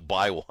cards, you'll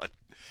buy one.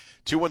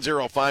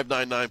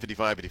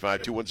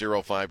 210-599-5555,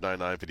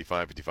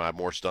 210-599-5555.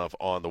 More stuff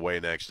on the way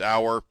next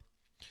hour.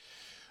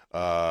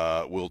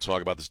 We'll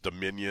talk about this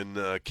Dominion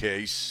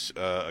case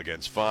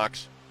against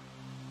Fox.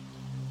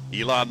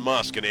 Elon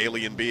Musk and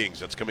alien beings.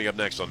 That's coming up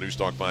next on News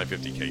Talk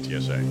 550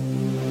 KTSA.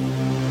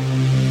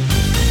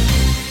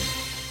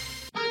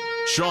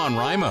 Sean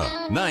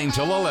Rima, 9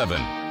 till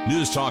 11.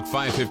 News Talk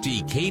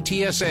 550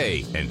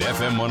 KTSA and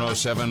FM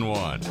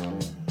 1071.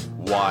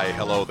 Why,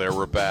 hello there.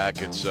 We're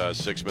back. It's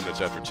 6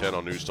 minutes after 10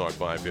 on News Talk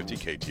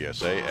 550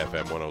 KTSA,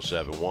 FM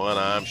 1071.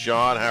 I'm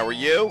Sean. How are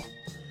you?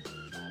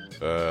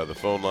 The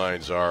phone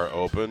lines are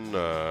open,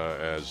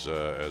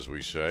 as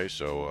we say,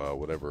 so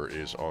whatever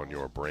is on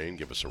your brain,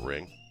 give us a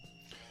ring.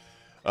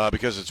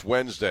 Because it's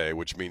Wednesday,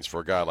 which means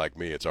for a guy like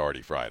me, it's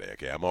already Friday.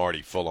 Okay, I'm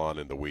already full on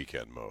in the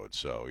weekend mode,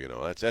 so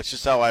that's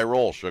just how I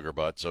roll, sugar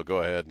butt. So go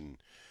ahead and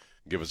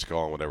give us a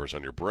call on whatever's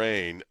on your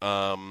brain.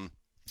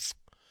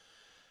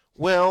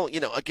 Well,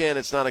 again,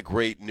 it's not a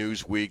great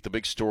news week. The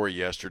big story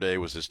yesterday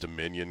was this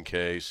Dominion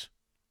case.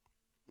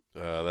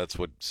 That's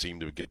what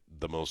seemed to get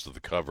the most of the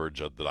coverage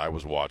that I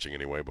was watching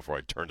anyway before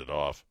I turned it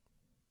off.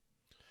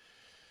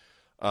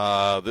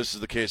 This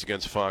is the case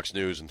against Fox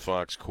News and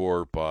Fox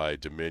Corp by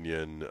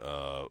Dominion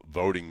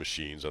Voting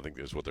Machines, I think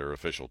is what their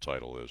official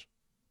title is.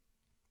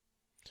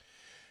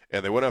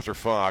 And they went after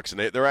Fox,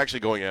 and they're actually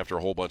going after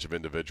a whole bunch of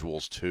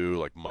individuals, too,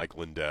 like Mike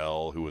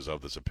Lindell, who was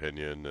of this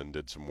opinion and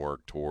did some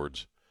work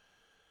towards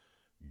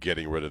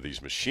getting rid of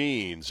these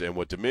machines. And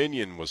what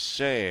Dominion was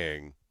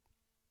saying,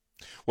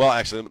 well,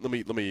 actually, let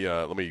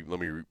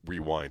me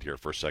rewind here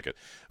for a second.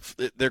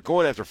 They're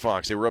going after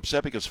Fox. They were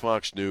upset because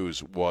Fox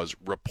News was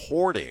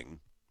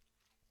reporting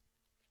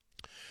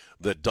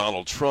that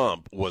Donald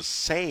Trump was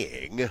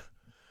saying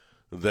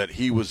that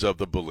he was of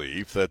the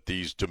belief that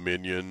these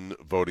Dominion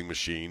voting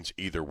machines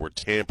either were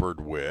tampered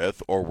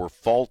with or were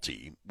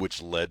faulty,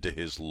 which led to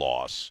his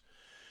loss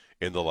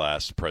in the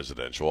last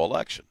presidential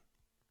election.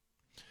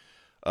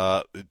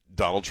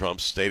 Donald Trump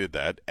stated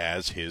that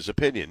as his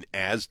opinion,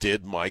 as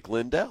did Mike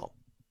Lindell.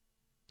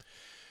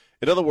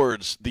 In other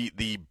words,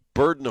 the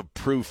burden of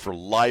proof for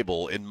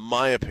libel, in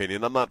my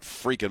opinion, I'm not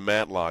freaking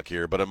Matlock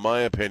here, but in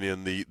my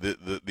opinion,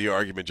 the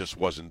argument just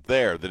wasn't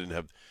there. They didn't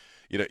have,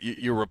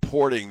 you're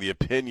reporting the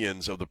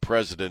opinions of the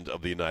President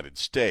of the United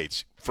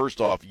States.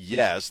 First off,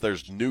 yes,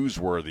 there's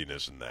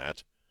newsworthiness in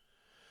that.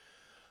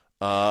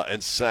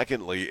 And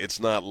secondly,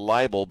 it's not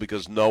libel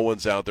because no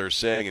one's out there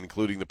saying,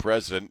 including the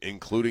president,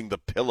 including the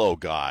pillow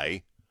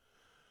guy,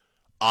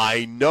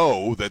 I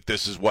know that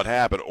this is what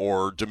happened,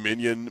 or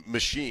Dominion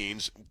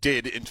machines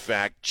did, in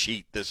fact,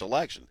 cheat this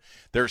election.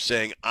 They're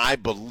saying, I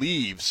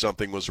believe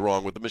something was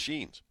wrong with the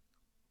machines,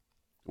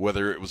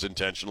 whether it was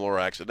intentional or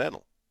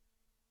accidental.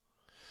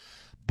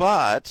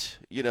 But,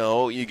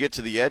 you get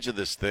to the edge of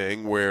this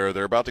thing where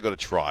they're about to go to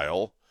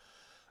trial.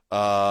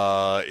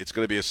 It's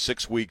going to be a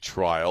 6-week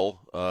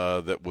trial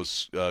that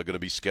was going to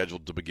be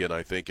scheduled to begin,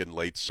 I think, in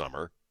late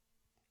summer.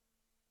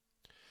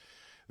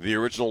 The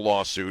original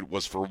lawsuit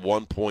was for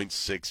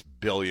 $1.6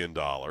 billion.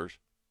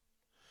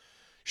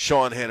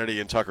 Sean Hannity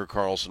and Tucker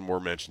Carlson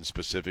were mentioned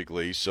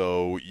specifically,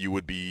 so you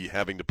would be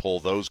having to pull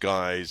those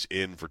guys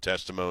in for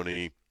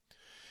testimony.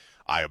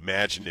 I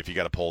imagine if you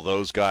got to pull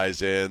those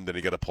guys in, then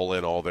you got to pull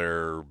in all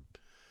their,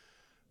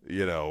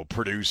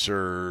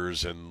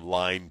 producers and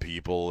line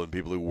people and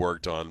people who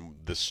worked on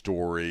the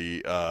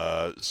story.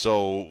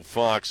 So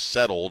Fox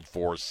settled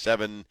for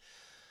 $787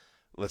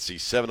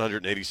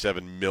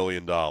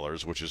 million,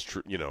 which is,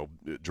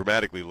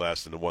 dramatically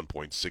less than the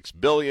 $1.6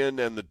 billion,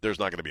 and there's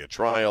not going to be a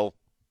trial.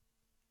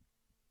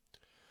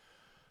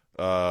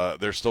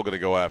 They're still going to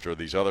go after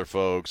these other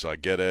folks. I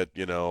get it,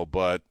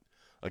 but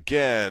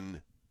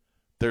again,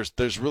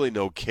 there's really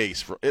no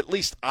case for, at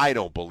least I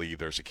don't believe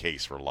there's a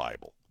case for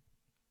libel.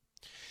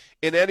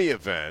 In any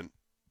event,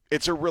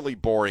 it's a really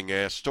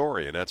boring-ass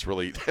story, and that's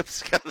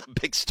kind of the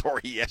big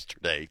story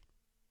yesterday.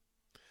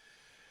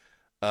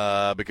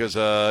 Because,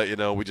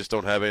 we just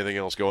don't have anything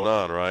else going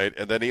on, right?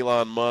 And then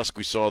Elon Musk,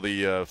 we saw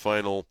the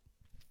final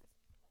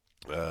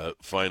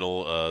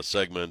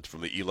segment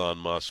from the Elon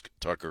Musk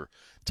Tucker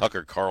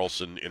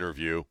Carlson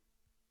interview.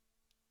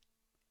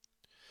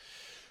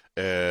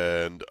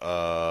 And,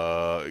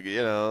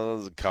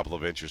 there's a couple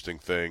of interesting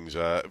things.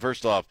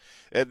 First off,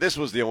 and this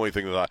was the only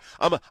thing that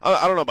I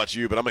don't know about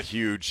you, but I'm a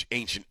huge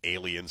Ancient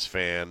Aliens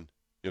fan.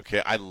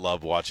 Okay, I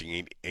love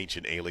watching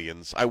Ancient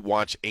Aliens. I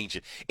watch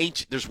ancient.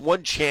 There's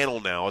one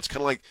channel now. It's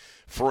kind of like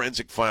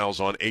Forensic Files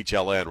on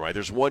HLN, right?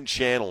 There's one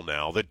channel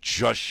now that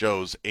just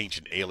shows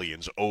Ancient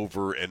Aliens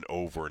over and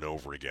over and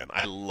over again.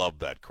 I love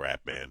that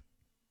crap, man.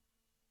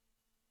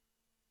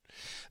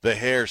 The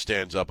hair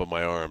stands up on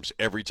my arms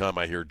every time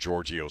I hear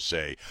Giorgio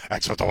say,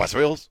 "Exit the West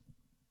Wheels."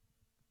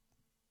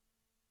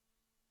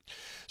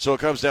 So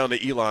it comes down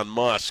to Elon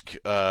Musk.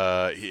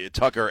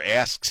 Tucker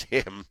asks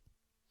him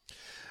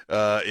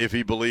if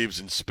he believes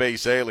in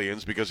space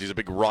aliens because he's a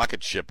big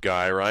rocket ship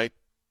guy, right?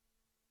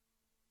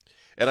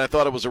 And I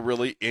thought it was a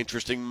really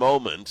interesting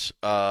moment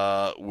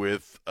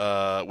with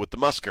the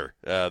Musker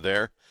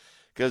there,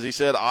 because he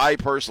said, "I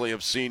personally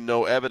have seen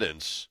no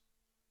evidence."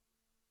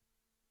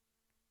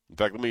 In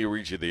fact, let me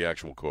read you the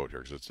actual quote here,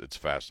 because it's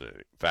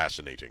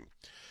fascinating.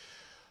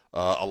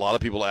 A lot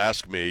of people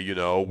ask me,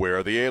 where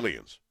are the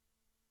aliens?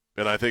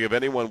 And I think if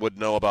anyone would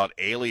know about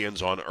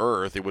aliens on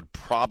Earth, it would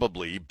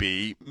probably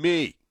be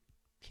me.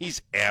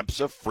 He's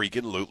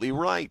abso-freaking-lutely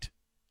right.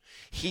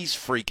 He's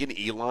freaking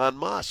Elon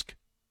Musk.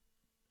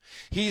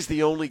 He's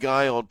the only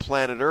guy on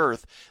planet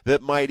Earth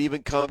that might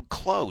even come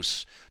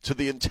close to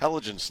the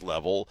intelligence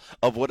level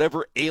of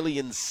whatever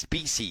alien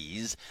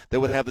species that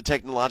would have the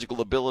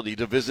technological ability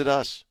to visit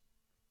us.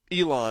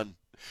 Elon.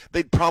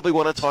 They'd probably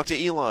want to talk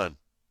to Elon.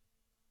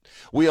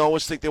 We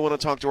always think they want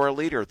to talk to our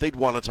leader. They'd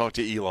want to talk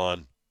to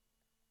Elon.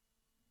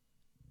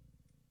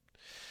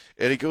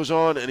 And he goes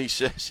on and he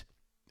says,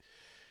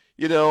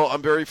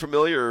 I'm very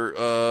familiar.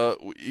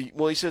 He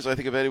says, I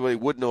think if anybody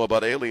would know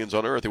about aliens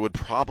on Earth, it would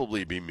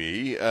probably be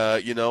me.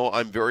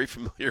 I'm very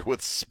familiar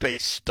with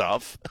space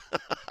stuff.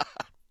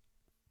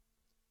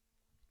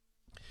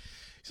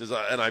 He says,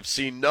 and I've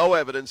seen no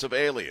evidence of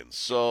aliens.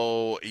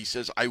 So he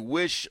says, I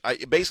wish I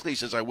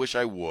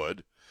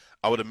would.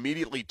 I would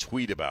immediately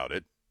tweet about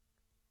it.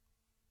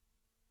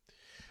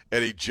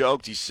 And he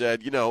joked, he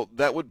said,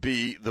 that would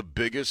be the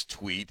biggest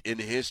tweet in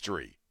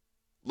history.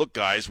 Look,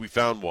 guys, we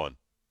found one.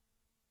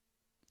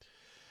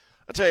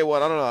 I'll tell you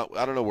what,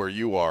 I don't know where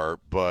you are,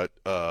 but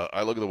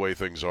I look at the way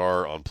things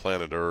are on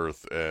planet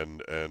Earth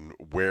and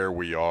where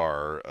we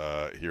are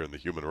here in the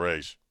human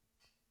race.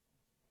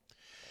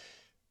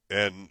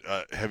 And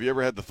have you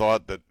ever had the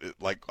thought that,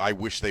 I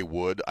wish they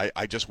would?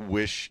 I just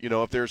wish,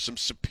 if there's some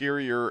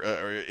superior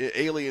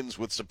aliens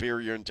with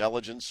superior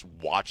intelligence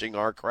watching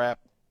our crap,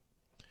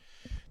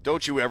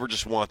 don't you ever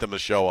just want them to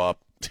show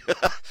up?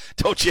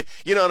 Don't you?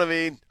 You know what I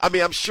mean?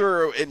 I'm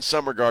sure in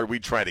some regard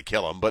we'd try to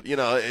kill them, but,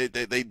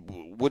 they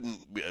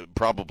wouldn't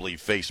probably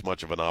face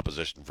much of an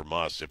opposition from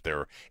us if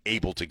they're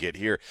able to get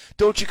here.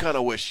 Don't you kind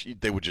of wish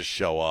they would just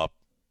show up?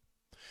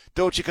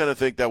 Don't you kind of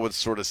think that would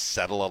sort of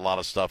settle a lot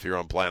of stuff here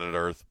on planet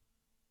Earth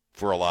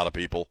for a lot of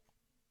people?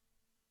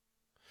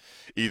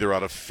 Either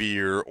out of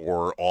fear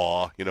or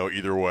awe,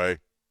 either way.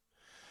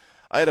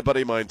 I had a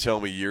buddy of mine tell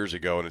me years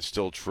ago, and it's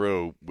still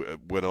true,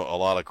 when a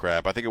lot of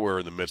crap, I think we were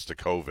in the midst of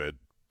COVID,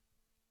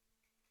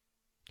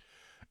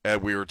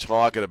 and we were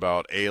talking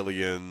about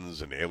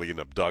aliens and alien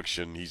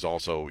abduction. He's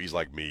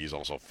like me, he's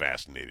also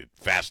fascinated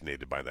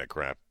by that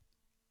crap.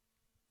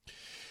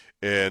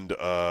 And,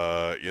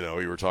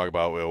 we were talking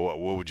about, well,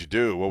 what would you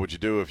do? What would you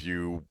do if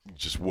you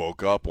just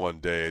woke up one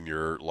day and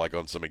you're like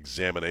on some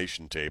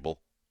examination table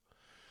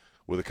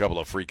with a couple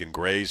of freaking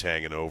grays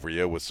hanging over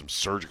you with some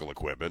surgical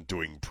equipment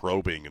doing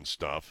probing and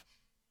stuff,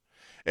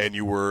 and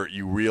you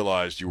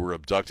realized you were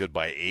abducted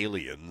by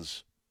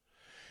aliens,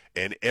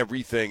 and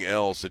everything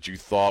else that you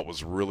thought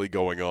was really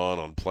going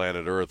on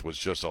planet Earth was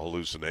just a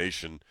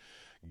hallucination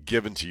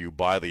given to you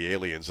by the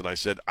aliens? And I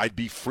said, I'd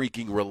be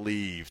freaking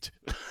relieved.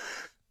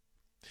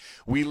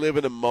 We live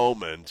in a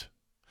moment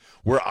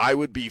where I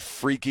would be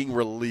freaking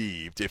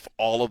relieved if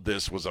all of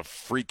this was a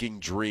freaking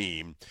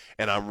dream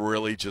and I'm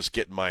really just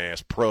getting my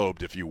ass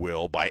probed, if you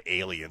will, by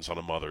aliens on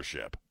a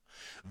mothership.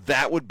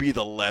 That would be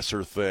the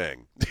lesser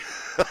thing.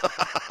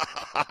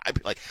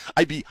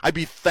 I'd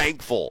be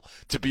thankful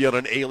to be on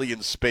an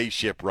alien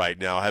spaceship right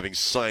now having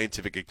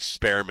scientific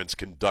experiments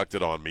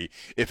conducted on me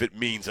if it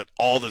means that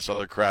all this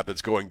other crap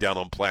that's going down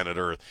on planet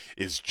Earth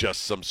is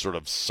just some sort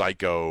of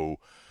psycho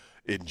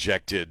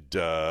injected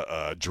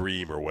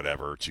dream or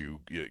whatever to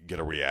get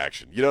a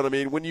reaction. You know what I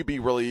mean? Wouldn't you be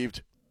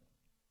relieved?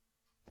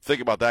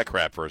 Think about that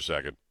crap for a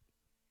second.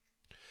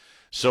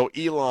 So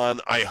Elon,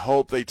 I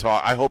hope they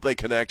talk. I hope they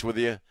connect with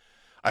you.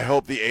 I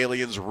hope the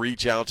aliens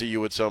reach out to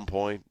you at some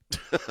point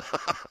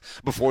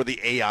before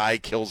the AI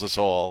kills us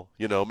all.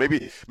 You know,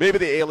 maybe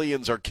the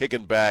aliens are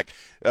kicking back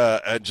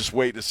and just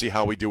waiting to see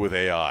how we do with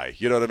AI.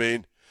 You know what I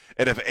mean?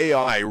 And if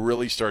AI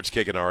really starts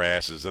kicking our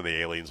asses, then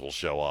the aliens will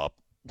show up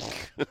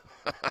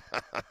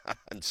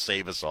and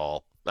save us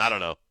all. I don't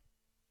know.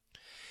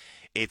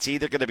 It's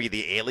either going to be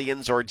the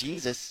aliens or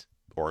Jesus,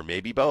 or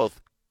maybe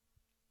both.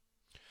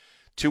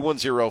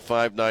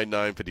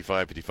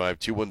 210-599-5555,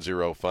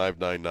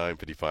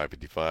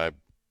 210-599-5555.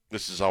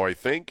 This is how I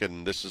think,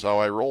 and this is how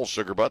I roll,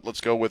 Sugar Butt.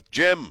 Let's go with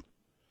Jim.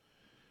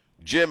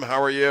 Jim,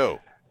 how are you?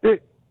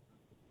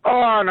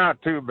 Oh,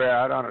 not too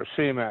bad on a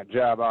cement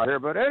job out here.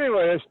 But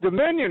anyway, this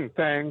Dominion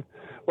thing,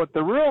 what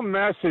the real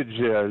message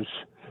is,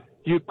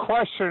 you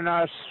question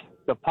us,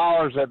 the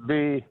powers that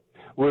be,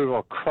 we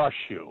will crush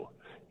you.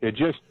 It's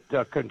just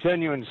a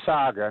continuing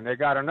saga, and they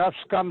got enough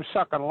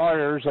scum-sucking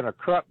lawyers and a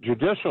corrupt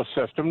judicial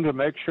system to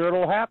make sure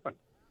it'll happen.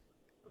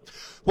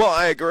 Well,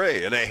 I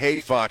agree, and I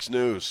hate Fox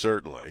News,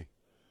 certainly.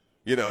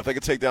 You know, if they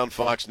could take down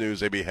Fox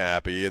News, they'd be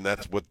happy, and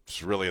that's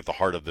what's really at the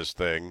heart of this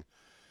thing.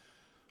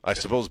 I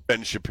suppose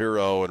Ben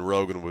Shapiro and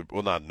Rogan would,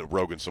 well, not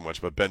Rogan so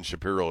much, but Ben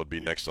Shapiro would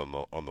be next on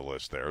the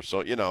list there.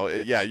 So, you know,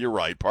 yeah, you're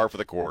right, par for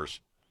the course.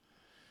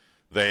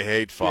 They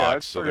hate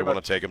Fox, so they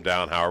want to take them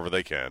down however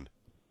they can.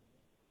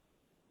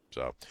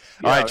 So,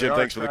 all right, Jim,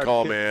 thanks for the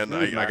call, man.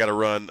 I got to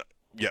run.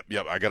 Yep,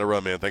 I got to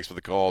run, man. Thanks for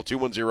the call.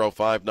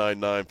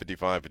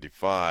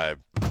 210-599-5555.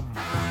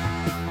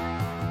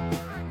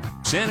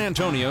 San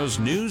Antonio's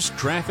news,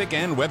 traffic,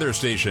 and weather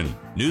station.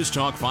 News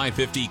Talk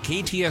 550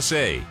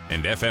 KTSA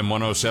and FM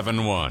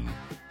 1071.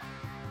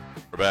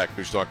 We're back.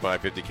 News Talk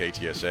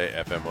 550 KTSA,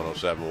 FM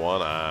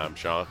 1071. I'm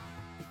Sean.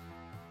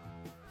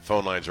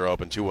 Phone lines are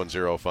open.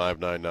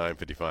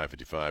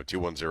 210-599-5555.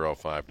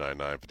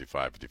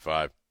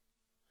 210-599-5555.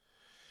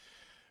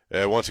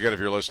 Once again, if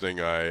you're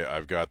listening,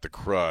 I've got the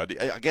crud.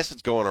 I guess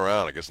it's going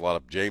around. I guess a lot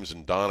of James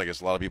and Don. I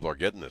guess a lot of people are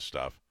getting this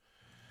stuff.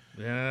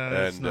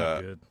 Yeah, it's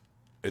not good.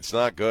 It's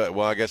not good.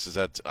 Well, I guess it's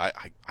that. I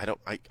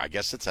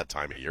guess it's that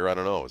time of year. I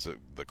don't know. Is it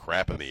the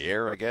crap in the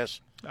air? I guess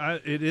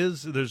it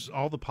is. There's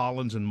all the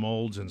pollens and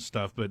molds and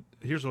stuff. But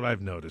here's what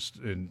I've noticed,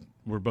 and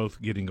we're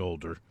both getting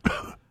older.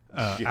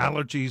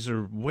 Allergies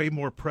are way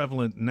more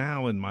prevalent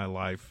now in my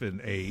life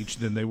and age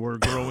than they were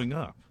growing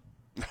up.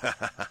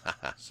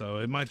 So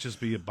it might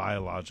just be a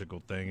biological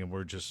thing, and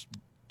we're just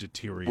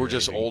deteriorating. We're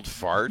just old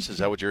farts? Is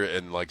that what you're,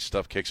 and like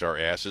stuff kicks our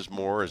asses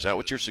more? Is that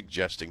what you're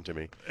suggesting to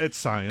me? It's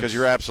science. Because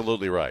you're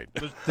absolutely right.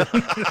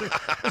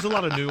 There's a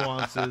lot of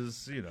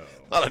nuances, you know.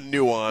 A lot of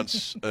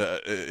nuance.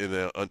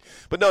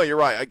 But no, you're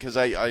right, because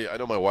I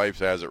know my wife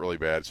has it really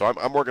bad. So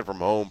I'm working from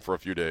home for a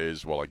few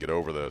days while I get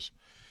over this.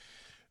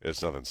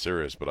 It's nothing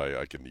serious, but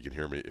you can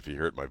hear me. If you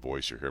hear it in my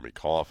voice, you hear me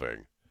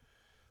coughing.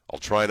 I'll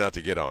try not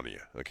to get on you,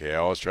 okay? I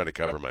always try to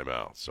cover my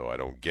mouth so I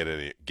don't get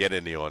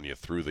any on you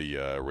through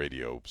the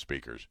radio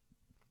speakers.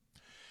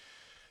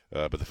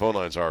 But the phone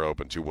lines are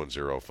open,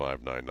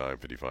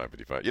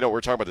 210-599-5555. You know,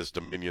 we're talking about this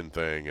Dominion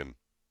thing, and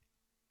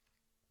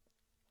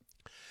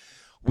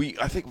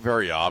I think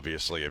very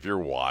obviously, if you're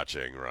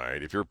watching,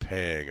 right, if you're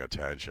paying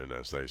attention,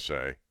 as they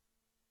say,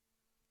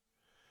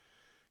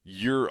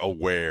 you're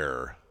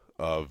aware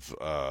of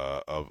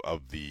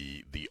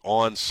the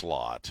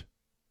onslaught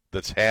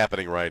that's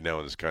happening right now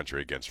in this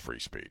country against free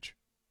speech.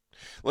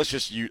 Let's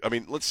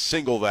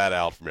single that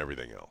out from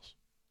everything else.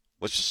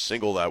 Let's just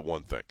single that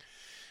one thing.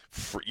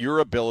 Your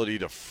ability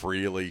to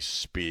freely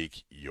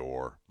speak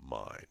your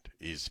mind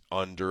is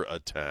under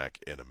attack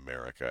in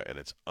America, and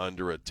it's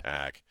under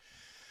attack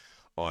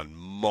on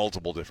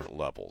multiple different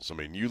levels. I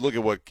mean, you look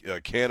at what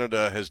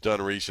Canada has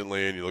done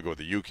recently, and you look at what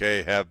the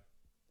UK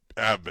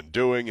have been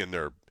doing, and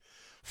their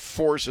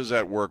forces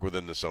at work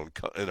within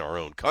in our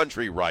own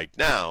country right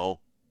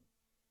now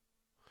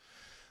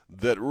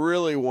that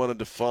really want to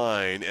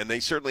define, and they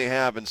certainly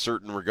have in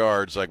certain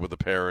regards, like with the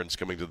parents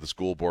coming to the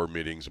school board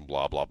meetings and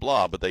blah, blah,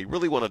 blah, but they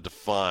really want to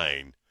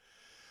define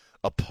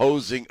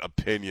opposing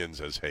opinions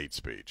as hate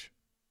speech.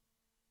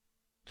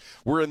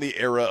 We're in the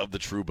era of the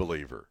true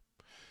believer.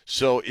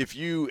 So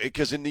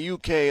because in the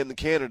UK and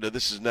Canada,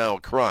 this is now a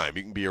crime.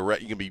 You can be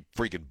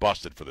freaking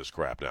busted for this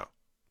crap now.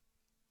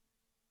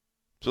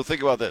 So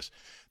think about this.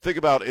 Think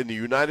about in the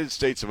United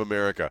States of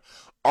America,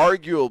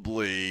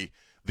 arguably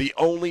the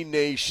only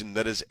nation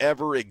that has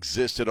ever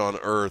existed on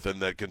Earth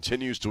and that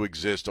continues to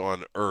exist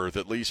on Earth,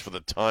 at least for the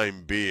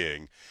time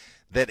being,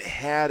 that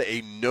had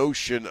a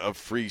notion of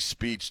free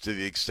speech to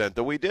the extent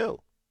that we do.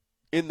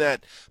 In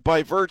that,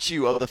 by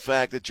virtue of the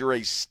fact that you're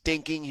a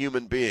stinking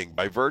human being,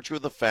 by virtue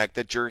of the fact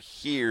that you're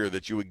here,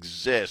 that you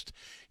exist,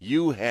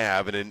 you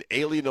have an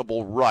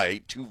inalienable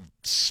right to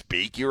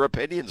speak your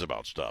opinions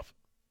about stuff.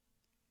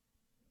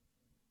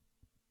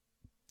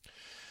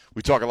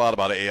 We talk a lot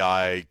about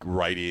AI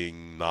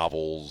writing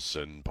novels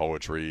and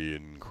poetry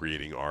and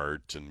creating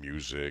art and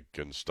music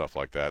and stuff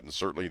like that, and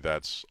certainly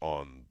that's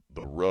on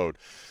the road.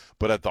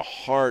 But at the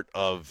heart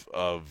of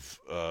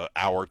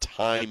our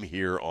time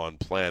here on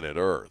planet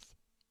Earth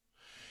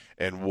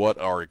and what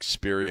our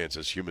experience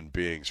as human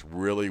beings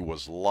really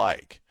was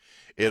like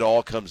It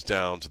all comes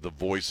down to the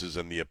voices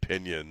and the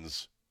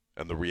opinions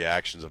and the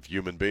reactions of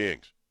human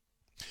beings.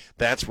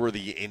 That's where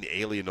the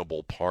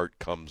inalienable part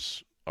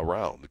comes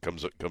around. It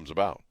comes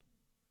about.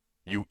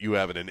 You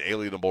have an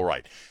inalienable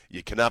right.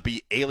 You cannot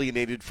be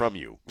alienated from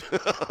you.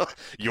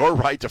 Your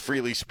right to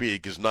freely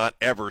speak is not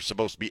ever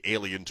supposed to be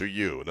alien to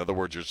you. In other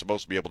words, you're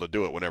supposed to be able to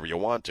do it whenever you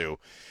want to.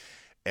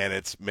 And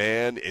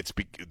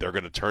they're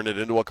going to turn it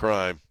into a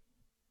crime.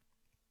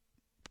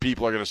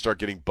 People are going to start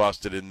getting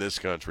busted in this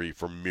country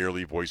for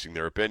merely voicing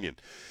their opinion.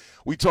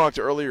 We talked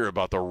earlier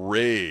about the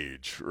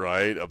rage,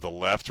 right, of the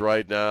left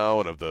right now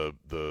and of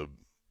the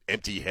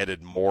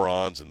empty-headed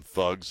morons and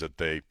thugs that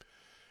they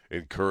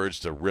encourage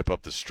to rip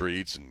up the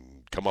streets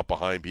and come up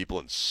behind people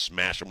and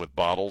smash them with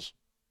bottles.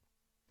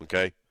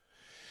 Okay?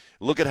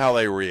 Look at how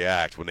they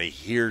react when they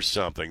hear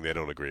something they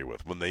don't agree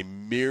with.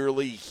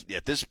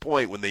 At this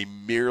point, when they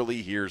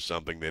merely hear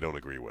something they don't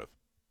agree with.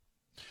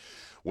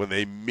 When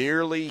they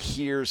merely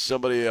hear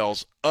somebody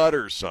else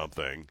utter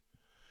something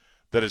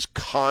that is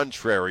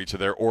contrary to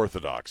their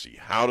orthodoxy,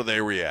 how do they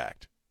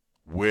react?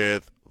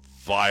 With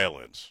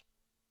violence.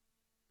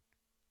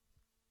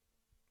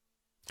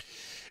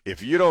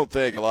 If you don't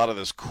think a lot of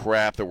this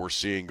crap that we're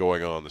seeing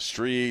going on the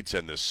streets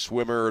and this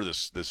swimmer,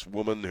 this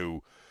woman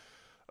who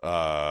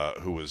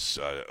was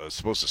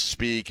supposed to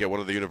speak at one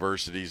of the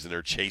universities and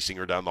they're chasing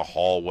her down the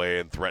hallway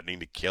and threatening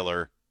to kill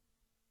her,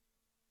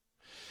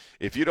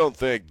 if you don't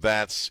think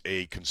that's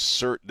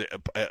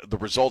the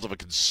result of a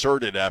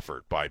concerted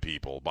effort by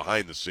people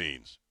behind the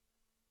scenes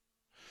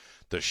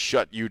to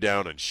shut you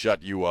down and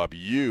shut you up,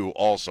 you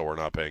also are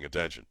not paying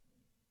attention.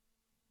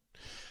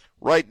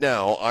 Right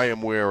now, I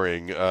am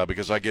wearing,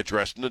 because I get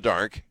dressed in the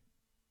dark,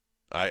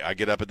 I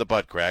get up at the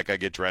butt crack, I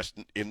get dressed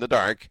in the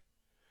dark,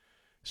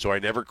 so I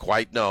never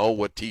quite know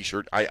what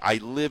T-shirt, I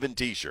live in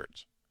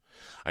T-shirts.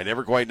 I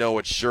never quite know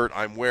what shirt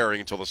I'm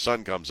wearing until the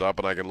sun comes up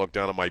and I can look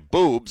down at my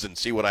boobs and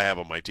see what I have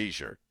on my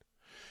T-shirt.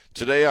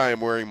 Today I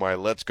am wearing my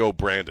Let's Go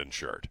Brandon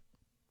shirt.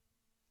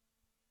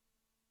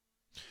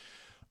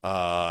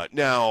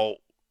 Now,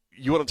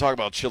 you want to talk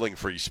about chilling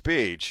free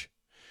speech?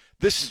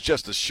 This is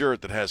just a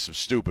shirt that has some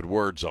stupid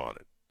words on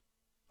it,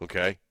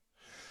 okay?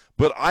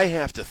 But I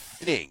have to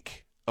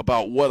think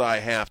about what I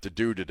have to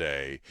do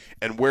today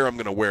and where I'm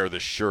going to wear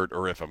this shirt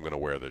or if I'm going to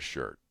wear this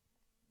shirt.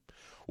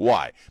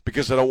 Why?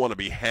 Because I don't want to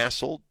be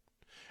hassled.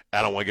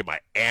 I don't want to get my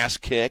ass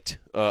kicked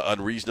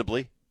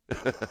unreasonably.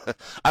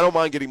 I don't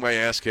mind getting my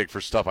ass kicked for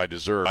stuff I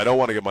deserve. I don't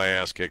want to get my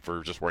ass kicked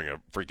for just wearing a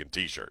freaking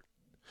T-shirt.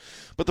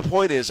 But the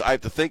point is, I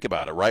have to think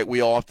about it, right? We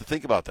all have to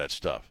think about that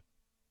stuff.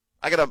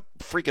 I got a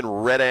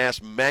freaking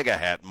red-ass MAGA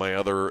hat in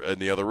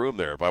the other room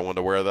there. If I wanted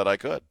to wear that, I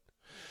could.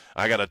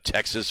 I got a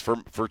Texas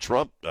for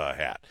Trump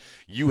hat.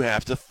 You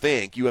have to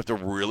think. You have to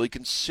really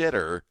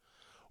consider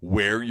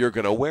where you're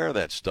going to wear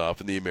that stuff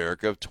in the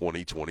America of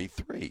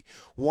 2023.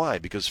 Why?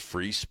 Because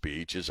free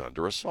speech is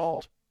under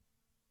assault.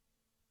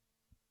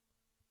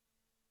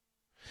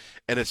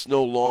 And it's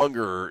no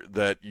longer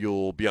that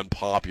you'll be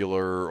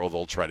unpopular or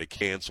they'll try to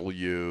cancel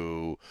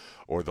you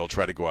or they'll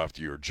try to go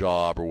after your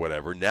job or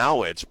whatever.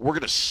 Now it's, we're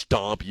going to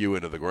stomp you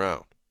into the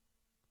ground.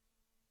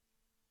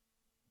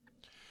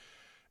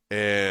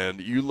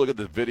 And you look at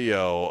the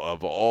video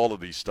of all of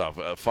these stuff.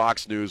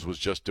 Fox News was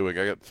just doing,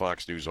 I got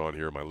Fox News on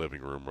here in my living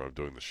room where I'm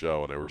doing the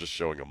show, and they were just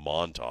showing a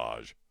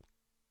montage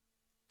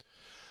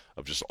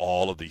of just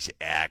all of these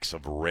acts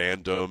of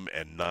random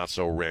and not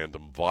so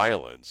random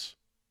violence.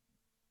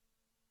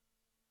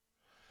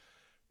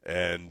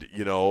 And,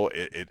 you know,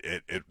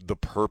 the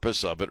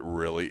purpose of it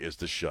really is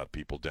to shut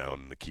people down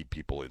and to keep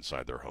people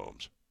inside their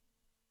homes.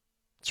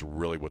 It's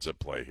really what's at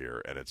play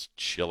here, and it's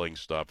chilling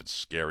stuff. It's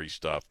scary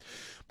stuff.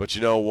 But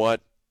you know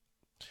what?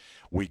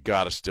 We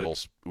got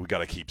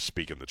to keep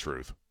speaking the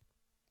truth.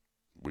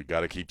 We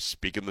got to keep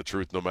speaking the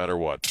truth no matter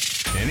what.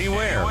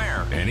 Anywhere,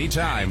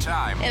 anytime.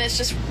 And it's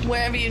just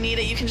wherever you need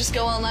it, you can just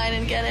go online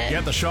and get it.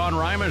 Get the Sean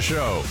Rima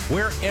Show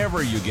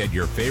wherever you get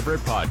your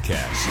favorite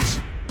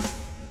podcasts.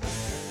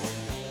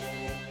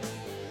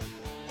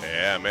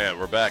 Yeah, man,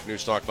 we're back.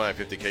 News Talk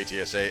 550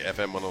 KTSA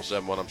FM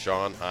 107.1. I'm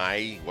Sean.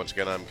 Hi. Once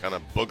again, I'm kind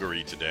of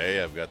boogery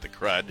today. I've got the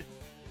crud.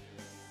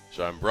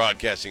 So I'm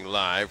broadcasting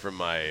live from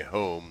my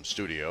home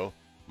studio,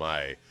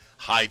 my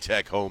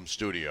high-tech home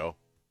studio.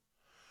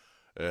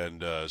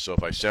 And so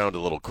if I sound a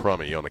little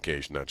crummy on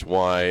occasion, that's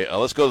why.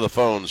 Let's go to the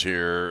phones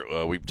here.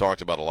 We've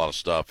talked about a lot of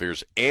stuff.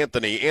 Here's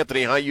Anthony.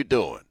 Anthony, how you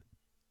doing?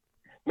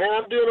 Man,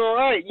 I'm doing all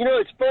right. You know,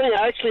 it's funny.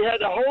 I actually had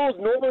to hold.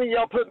 Normally,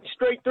 y'all put me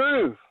straight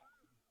through.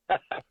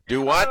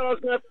 Do what?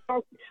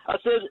 I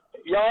said,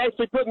 y'all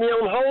actually put me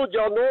on hold.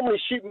 Y'all normally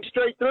shoot me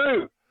straight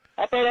through.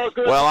 I thought I was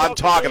going. Well, I'm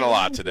talking a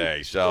lot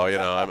today, so you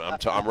know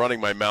I'm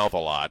running my mouth a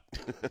lot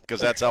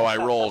because that's how I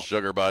roll,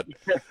 sugar butt.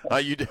 How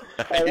you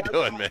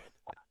doing, man?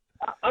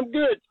 I'm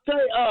good. Say,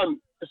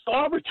 so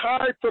I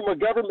retired from a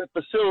government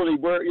facility,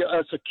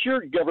 a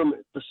secured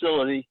government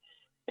facility,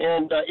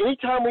 and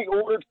anytime we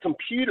ordered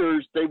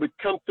computers, they would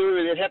come through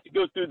and they'd have to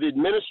go through the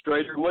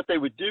administrator. And what they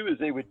would do is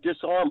they would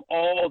disarm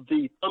all of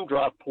the thumb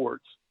drive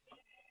ports.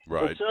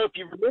 Right. And so if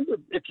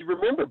you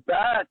remember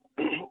back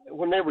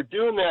when they were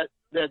doing that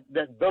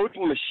that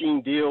voting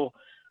machine deal,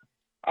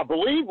 I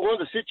believe one of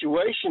the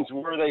situations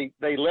where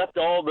they left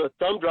all the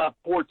thumb drive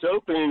ports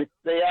open, and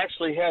they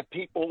actually had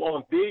people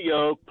on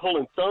video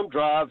pulling thumb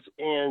drives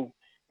and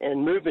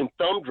moving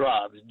thumb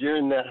drives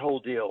during that whole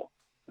deal.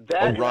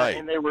 That, right.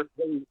 And they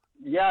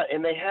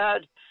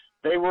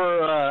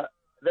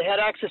had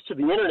access to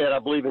the internet, I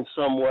believe, in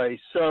some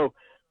way. So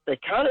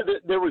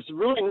there was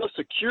really no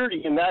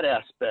security in that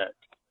aspect.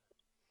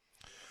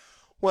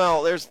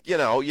 Well, there's,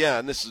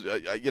 and this is,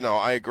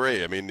 I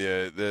agree. I mean,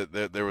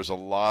 there was a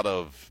lot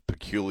of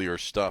peculiar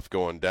stuff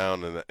going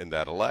down in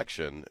that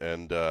election,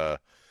 and the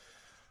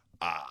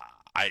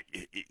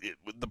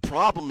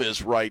problem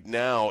is right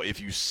now, if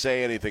you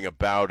say anything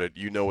about it,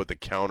 you know what the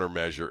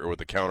countermeasure or what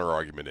the counter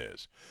argument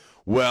is.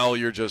 Well,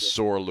 you're just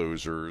sore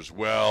losers.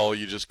 Well,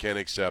 you just can't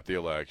accept the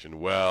election.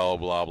 Well,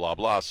 blah, blah,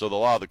 blah. So a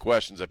lot of the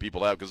questions that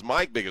people have, because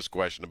my biggest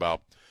question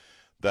about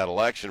that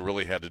election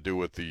really had to do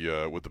with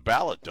the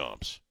ballot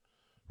dumps.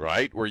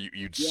 Right, where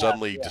you'd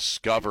suddenly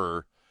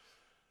discover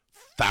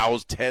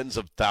tens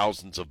of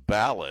thousands of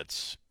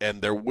ballots,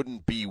 and there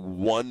wouldn't be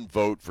one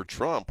vote for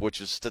Trump,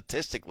 which is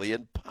statistically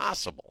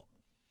impossible.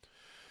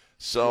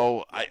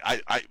 So,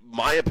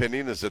 my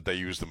opinion is that they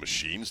used the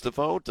machines to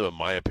vote.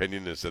 My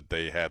opinion is that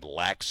they had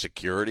lax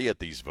security at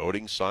these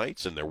voting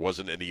sites, and there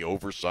wasn't any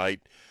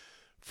oversight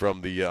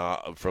from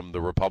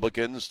the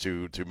Republicans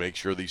to make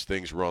sure these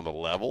things were on the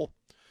level.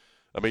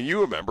 I mean,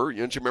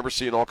 don't you remember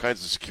seeing all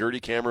kinds of security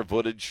camera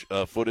footage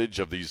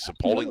of these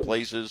polling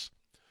places,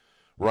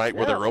 right,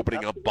 where they're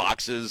opening up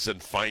boxes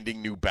and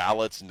finding new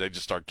ballots, and they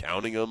just start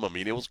counting them? I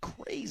mean, it was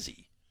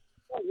crazy.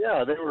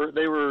 Yeah,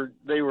 they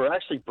were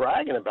actually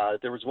bragging about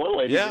it. There was one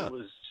lady that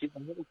she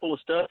had a full of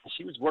stuff, and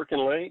she was working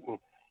late.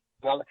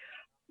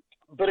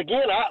 But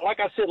again, like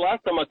I said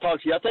last time I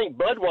talked to you, I think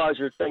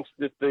Budweiser thinks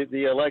that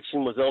the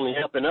election was only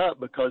helping up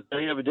because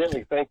they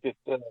evidently think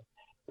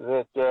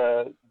that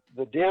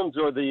the Dems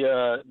are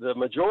the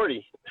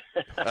majority.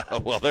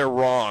 Well, they're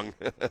wrong.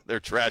 They're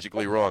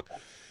tragically wrong.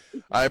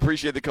 I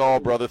appreciate the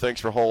call, brother.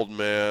 Thanks for holding,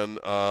 man.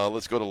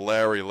 Let's go to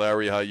Larry.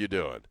 Larry, how you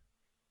doing?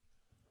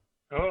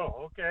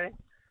 Oh, okay.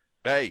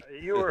 Hey.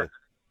 You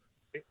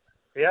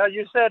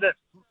said that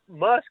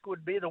Musk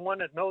would be the one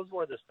that knows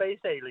where the space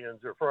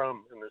aliens are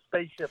from and the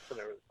spaceships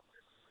and everything.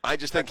 I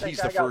just think he's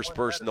the first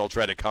person they'll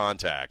try to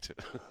contact.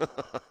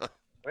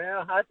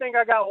 Well, I think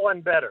I got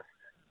one better.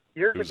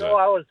 Years Who's ago,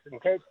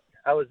 that?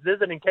 I was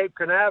visiting Cape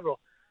Canaveral,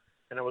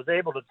 and I was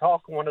able to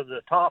talk to one of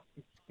the top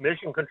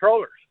mission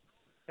controllers.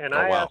 And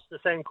I asked the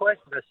same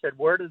question. I said,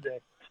 where did the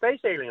space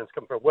aliens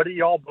come from? What do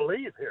y'all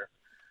believe here?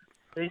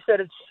 He said,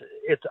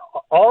 it's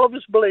all of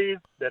us believe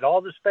that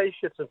all the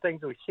spaceships and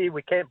things we see,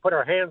 we can't put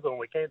our hands on,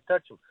 we can't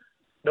touch them.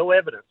 No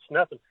evidence,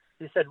 nothing.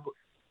 He said,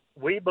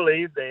 we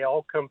believe they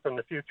all come from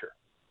the future.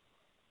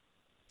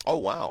 Oh,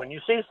 wow. When you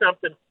see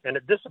something and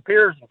it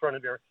disappears in front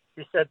of you,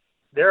 he said,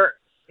 they're,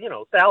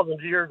 thousands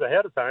of years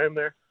ahead of time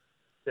there,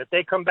 that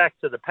they come back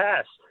to the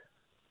past.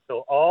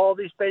 So all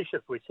these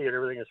spaceships we see and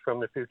everything is from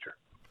the future.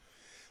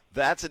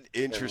 That's an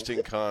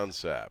interesting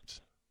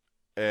concept.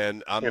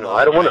 And I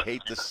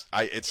hate this.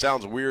 It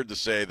sounds weird to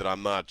say that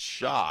I'm not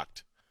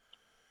shocked,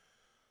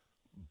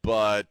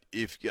 but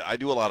if I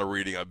do a lot of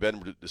reading, I've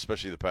been,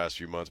 especially the past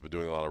few months, been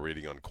doing a lot of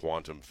reading on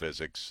quantum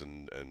physics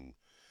and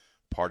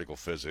particle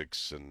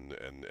physics and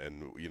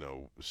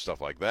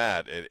stuff like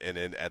that. And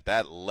at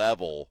that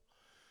level,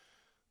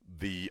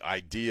 the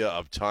idea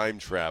of time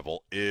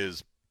travel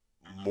is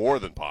more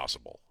than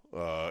possible.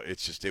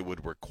 It's just it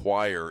would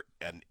require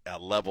a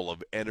level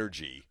of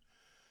energy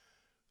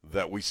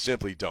that we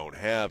simply don't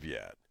have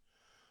yet.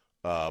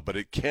 But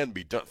it can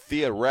be done.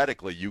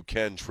 Theoretically, you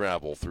can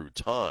travel through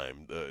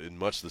time in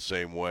much the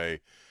same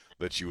way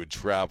that you would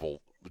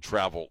travel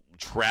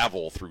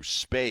through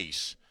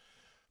space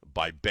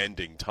by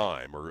bending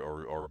time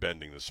or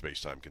bending the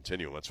space-time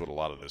continuum. That's what a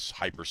lot of this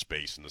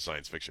hyperspace and the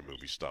science fiction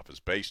movie stuff is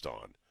based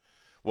on.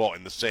 Well,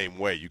 in the same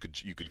way, you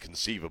could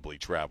conceivably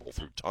travel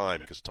through time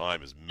because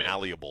time is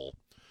malleable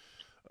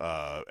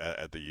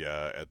at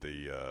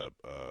the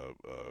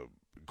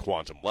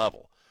quantum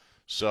level.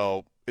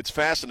 So it's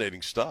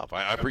fascinating stuff.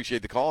 I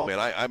appreciate the call, man.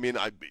 I mean,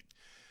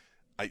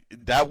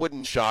 that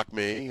wouldn't shock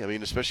me. I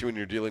mean, especially when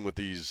you're dealing with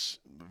these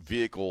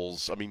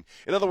vehicles. I mean,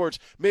 in other words,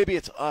 maybe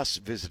it's us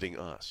visiting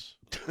us.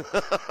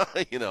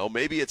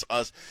 Maybe it's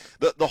us.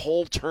 The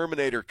whole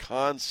Terminator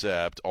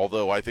concept,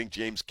 although I think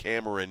James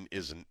Cameron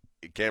is an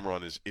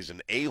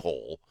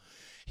a-hole,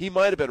 he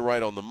might have been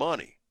right on the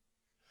money.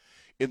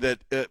 In that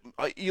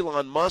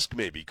Elon Musk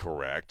may be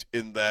correct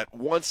in that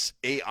once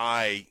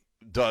AI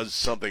does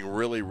something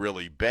really,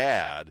 really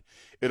bad,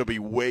 it'll be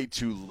way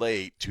too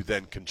late to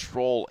then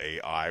control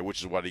AI,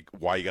 which is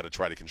why you got to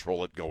try to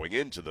control it going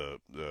into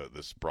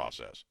this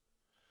process.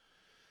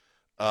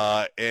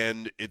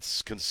 And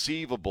it's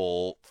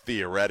conceivable,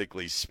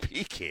 theoretically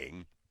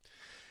speaking,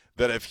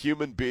 that if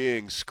human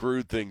beings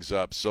screwed things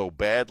up so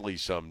badly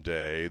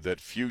someday that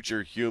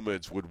future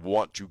humans would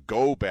want to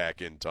go back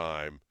in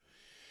time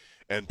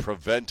and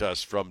prevent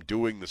us from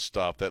doing the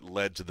stuff that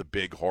led to the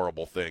big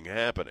horrible thing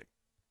happening.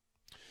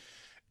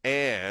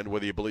 And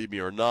whether you believe me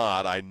or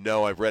not, I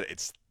know I've read it.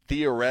 It's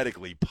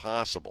theoretically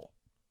possible.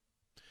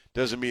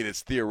 Doesn't mean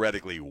it's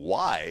theoretically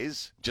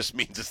wise. Just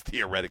means it's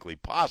theoretically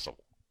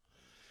possible.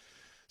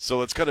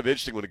 So it's kind of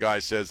interesting when a guy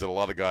says that a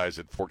lot of guys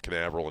at Fort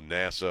Canaveral and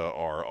NASA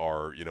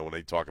are when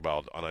they talk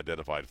about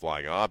unidentified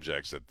flying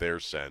objects, that their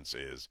sense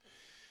is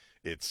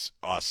it's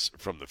us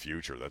from the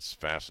future. That's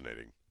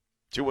fascinating.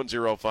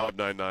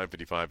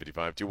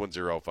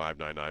 210-599-5555,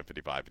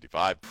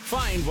 210-599-5555.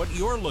 Find what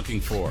you're looking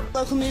for.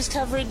 Local news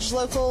coverage,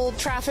 local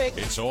traffic.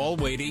 It's all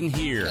waiting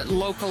here.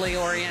 Locally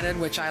oriented,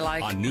 which I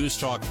like. On News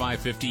Talk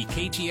 550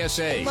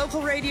 KTSA.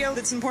 Local radio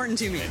that's important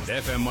to me. And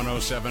FM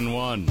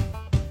 107.1.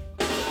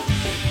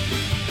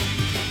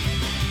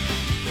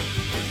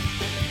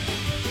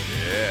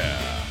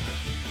 Yeah.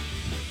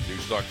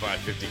 News Talk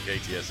 550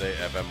 KTSA,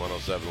 FM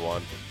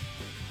 107.1.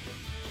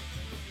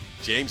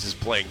 James is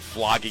playing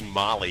Flogging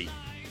Molly.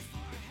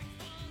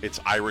 It's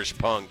Irish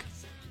punk.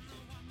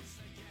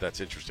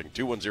 That's interesting.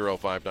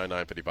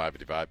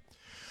 210-599-5555.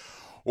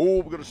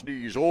 Oh, I'm going to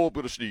sneeze. Oh, I'm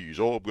going to sneeze.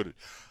 Oh, I'm going to...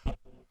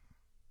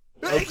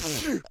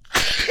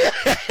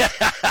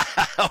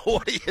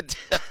 What are you doing?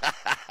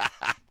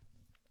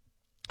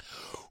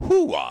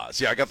 Hoo-ah.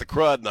 See, I got the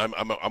crud, and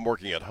I'm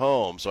working at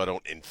home, so I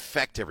don't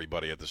infect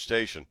everybody at the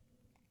station.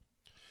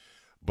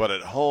 But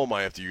at home,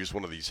 I have to use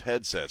one of these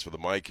headsets where the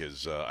mic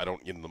is,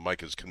 the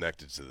mic is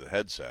connected to the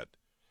headset.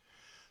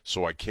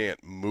 So I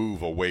can't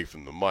move away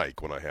from the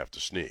mic when I have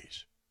to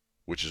sneeze,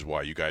 which is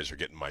why you guys are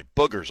getting my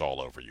boogers all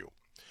over you.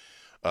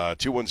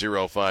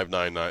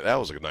 210-599, that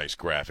was a nice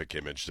graphic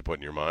image to put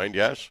in your mind,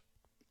 yes?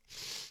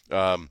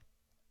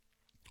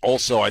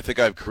 Also, I think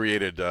I've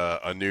created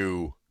a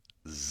new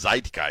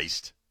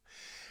zeitgeist.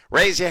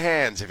 Raise your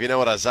hands if you know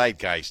what a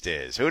zeitgeist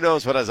is. Who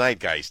knows what a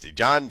zeitgeist is?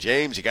 John,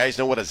 James, you guys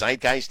know what a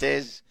zeitgeist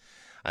is?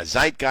 A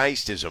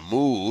zeitgeist is a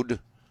mood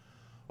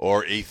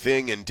or a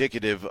thing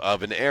indicative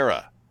of an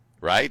era,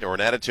 right? Or an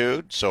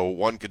attitude. So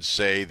one could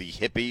say the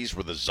hippies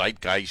were the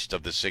zeitgeist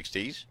of the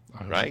 60s,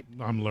 right?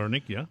 I'm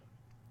learning, yeah.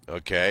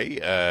 Okay.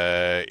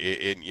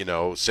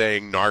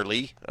 Saying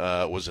gnarly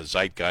was a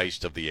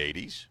zeitgeist of the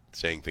 80s,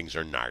 saying things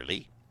are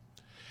gnarly.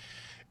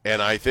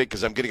 And I think,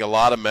 because I'm getting a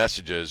lot of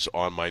messages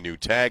on my new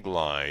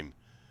tagline,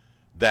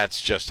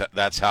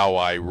 that's how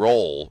I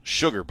roll,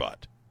 sugar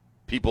butt.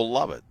 People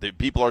love it.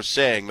 People are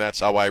saying that's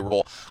how I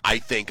roll. I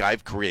think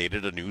I've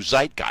created a new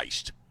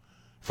zeitgeist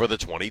for the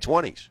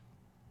 2020s.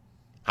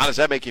 How does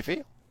that make you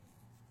feel?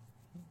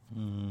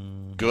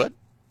 Good?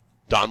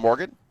 Don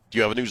Morgan, do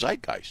you have a new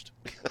zeitgeist?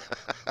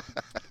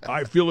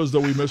 I feel as though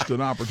we missed an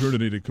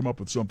opportunity to come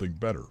up with something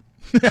better.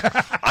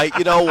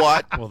 You know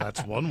what? Well,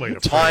 that's one way to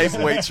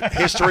Time waits.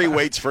 History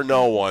waits for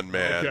no one,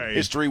 man. Okay.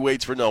 History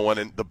waits for no one,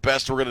 and the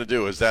best we're going to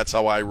do is that's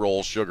how I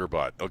roll, sugar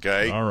butt,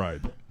 okay? All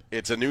right.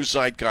 It's a new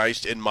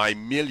zeitgeist in my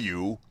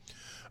milieu.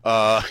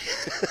 There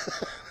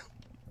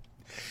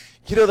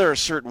are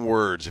certain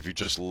words, if you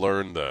just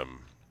learn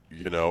them,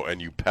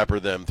 and you pepper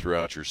them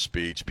throughout your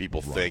speech,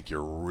 people think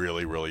you're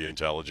really, really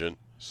intelligent.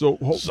 So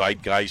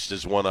zeitgeist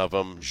is one of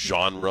them.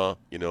 Genre,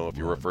 if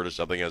you refer to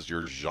something as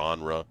your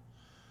genre.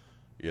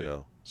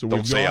 So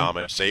don't say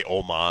homage, say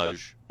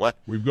homage. What?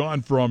 We've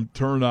gone from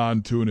turn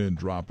on, tune in,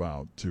 drop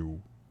out to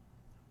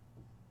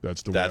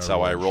that's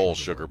how I roll,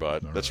 sugar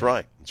butt. That's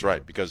right. That's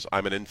right, because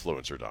I'm an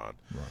influencer, Don.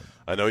 Right.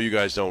 I know you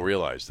guys don't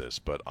realize this,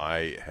 but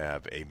I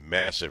have a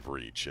massive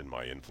reach in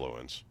my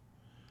influence.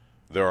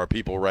 There are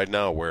people right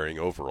now wearing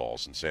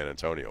overalls in San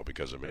Antonio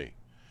because of me,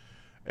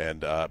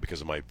 and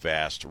because of my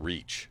vast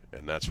reach,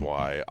 and that's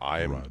why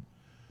I'm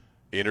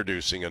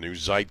introducing a new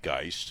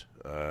zeitgeist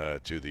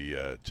to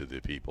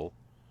the people.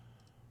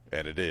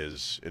 And it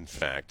is, in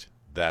fact,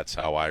 that's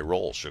how I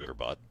roll, sugar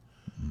butt.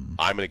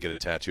 I'm going to get it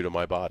tattooed on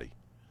my body.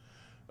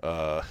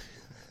 What?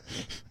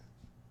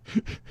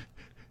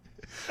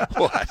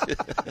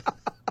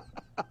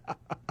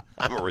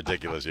 I'm a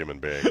ridiculous human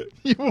being.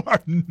 You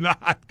are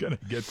not going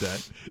to get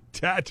that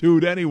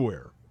tattooed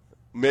anywhere.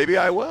 Maybe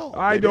I will.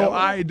 I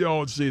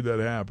don't see that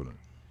happening.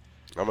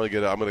 I'm gonna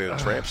get a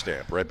tramp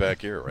stamp right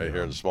back here,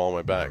 here in the small of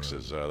my back.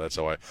 Says that's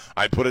how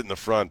I put it in the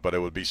front, but it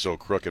would be so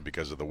crooked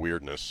because of the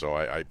weirdness. So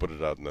I put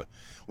it out in the.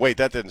 Wait,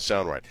 that didn't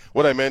sound right.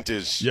 What I meant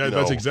is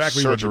that's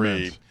exactly surgery. What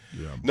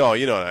you meant. Yeah. No,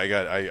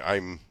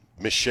 I'm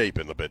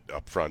misshapen a bit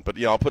up front, but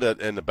I'll put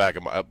it in the back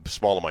of my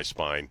small of my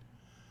spine.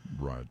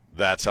 Right.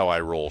 That's how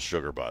I roll,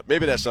 sugar butt.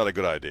 Maybe that's not a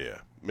good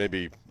idea.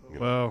 Maybe.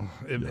 Well,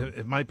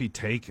 it might be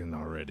taken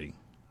already.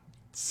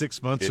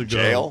 6 months in ago,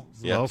 jail?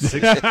 Well,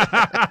 6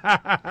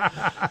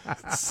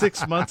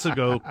 months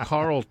ago,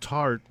 Carl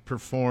Tart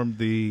performed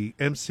the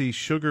MC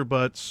Sugar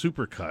Butt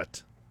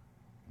Supercut.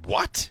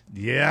 What?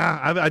 Yeah,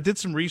 I did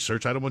some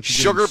research. I don't want you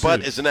to Sugar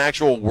butt is an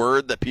actual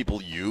word that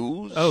people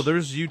use? Oh,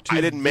 there's YouTube.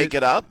 I didn't make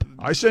it up.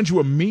 I sent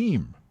you a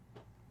meme.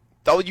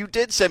 Oh, you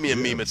did send me a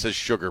meme that says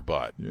sugar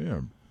butt.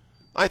 Yeah.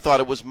 I thought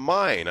it was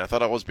mine. I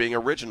thought I was being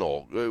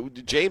original.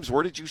 James,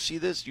 where did you see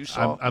this? You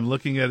saw? I'm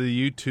looking at a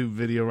YouTube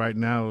video right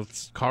now.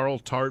 It's Carl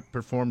Tart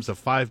performs a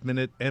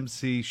 5-minute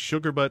MC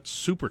Sugar Butt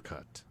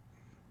Supercut.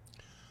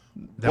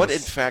 What, in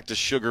fact, does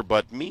sugar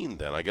butt mean,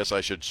 then? I guess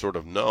I should sort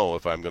of know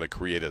if I'm going to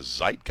create a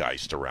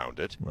zeitgeist around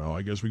it. Well,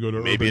 I guess we go to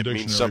Maybe Urban it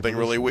means something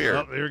really weird.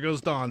 Oh, here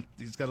goes Don.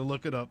 He's got to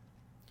look it up.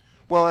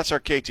 Well, that's our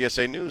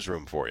KTSA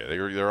newsroom for you.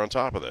 They're on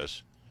top of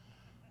this.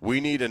 We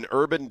need an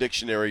Urban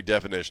Dictionary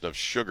definition of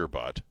sugar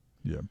butt.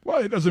 Yeah.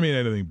 Well, it doesn't mean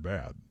anything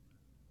bad.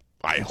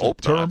 I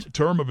hope not.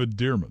 Term of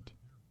endearment.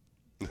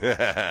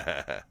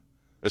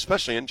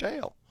 Especially in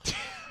jail.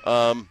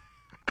 How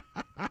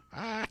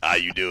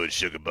you doing,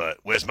 sugar butt?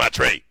 Where's my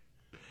tray?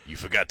 You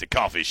forgot the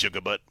coffee,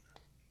 sugar butt.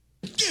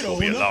 It'll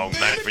be a long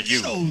night for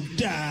you. Get on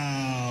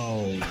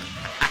down.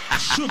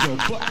 Sugar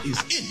butt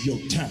is in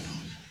your town.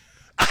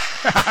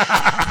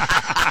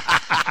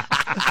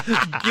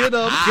 Get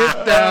up,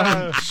 get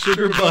down.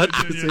 Sugar butt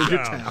is in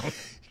your town.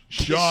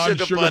 Sean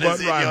Sugar butt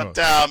is in your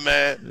town,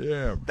 man.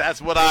 Yeah.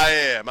 That's what I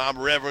am. I'm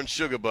Reverend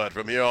Sugar Butt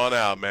from here on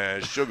out,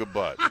 man. Sugar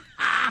butt.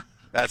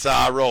 That's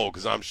how I roll,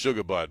 because I'm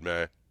sugar butt,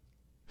 man.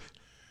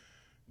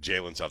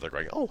 Jalen's out there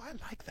going, oh, I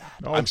like that.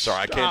 Oh, I'm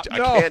sorry, I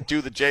can't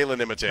do the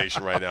Jalen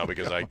imitation right now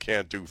because I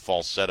can't do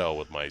falsetto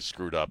with my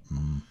screwed up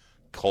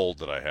cold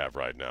that I have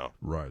right now.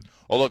 Right.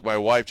 Oh, look, my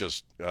wife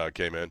just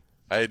came in.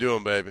 How you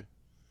doing, baby?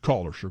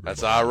 Call her sugar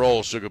That's butt. how I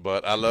roll, sugar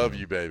butt. I love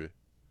you, baby.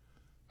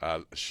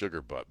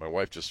 Sugar butt. My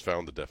wife just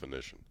found the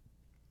definition.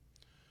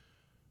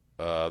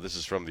 This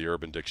is from the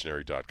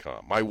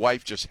urbandictionary.com. My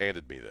wife just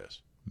handed me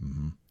this.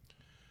 Mm-hmm.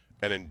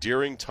 An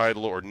endearing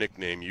title or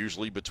nickname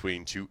usually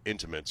between two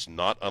intimates,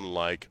 not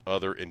unlike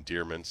other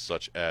endearments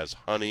such as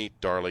honey,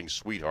 darling,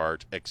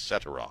 sweetheart,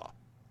 etc.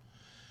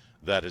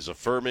 That is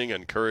affirming,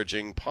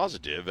 encouraging,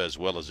 positive, as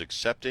well as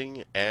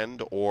accepting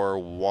and or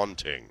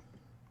wanting.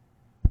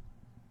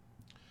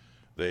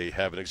 They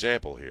have an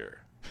example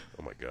here.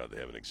 Oh, my God,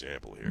 they have an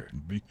example here.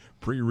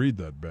 Pre-read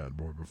that bad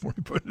boy before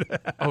you put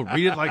it. Oh,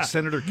 read it like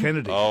Senator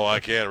Kennedy. Oh, I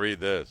can't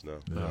read this, no.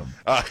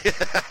 Yeah.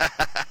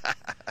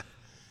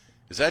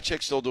 Is that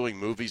chick still doing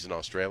movies in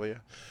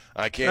Australia?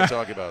 I can't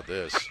talk about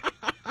this.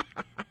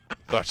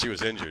 Thought she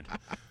was injured.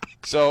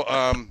 So,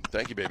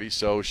 thank you, baby.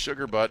 So,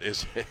 sugar butt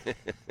is...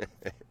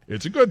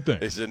 It's a good thing.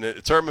 It's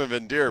a term of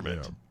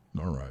endearment.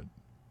 Yeah. All right.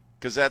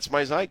 Because that's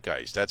my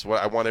zeitgeist. That's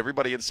what I want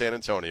everybody in San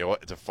Antonio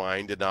to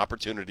find an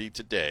opportunity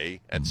today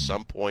at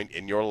some point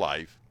in your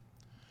life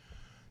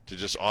to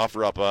just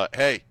offer up a,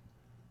 hey,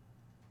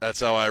 that's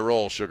how I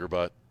roll, sugar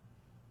butt,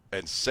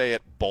 and say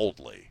it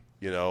boldly.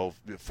 You know,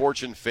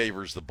 fortune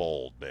favors the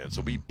bold, man.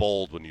 So be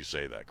bold when you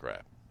say that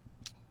crap.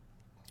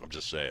 I'm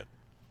just saying.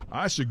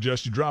 I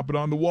suggest you drop it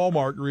on the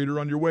Walmart greeter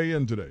on your way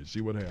in today.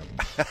 See what happens.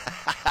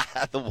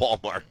 The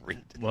Walmart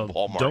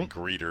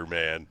greeter,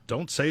 man.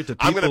 Don't say it to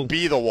people. I'm going to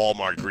be the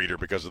Walmart greeter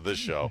because of this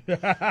show.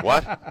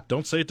 What?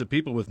 Don't say it to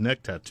people with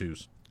neck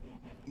tattoos.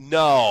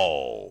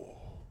 No.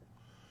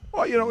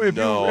 Well, you know, if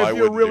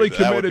you're really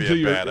committed to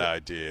your, bad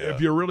idea.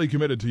 If you're really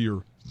committed to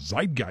your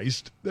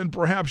zeitgeist, then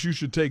perhaps you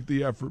should take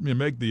the effort,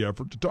 make the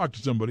effort to talk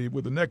to somebody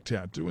with a neck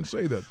tattoo and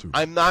say that to them.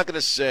 I'm not going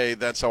to say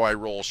that's how I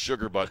roll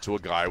sugar butt to a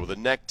guy with a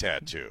neck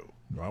tattoo.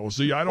 Well,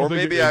 see, I don't think. Or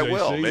maybe I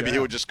will. Maybe he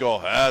would just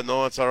go,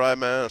 no, it's all right,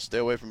 man. I'll stay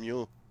away from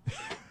you.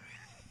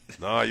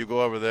 No, you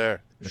go over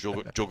there,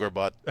 sugar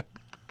butt.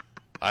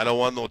 I don't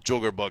want no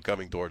sugar butt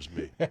coming towards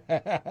me.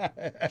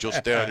 Just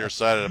stay on your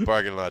side of the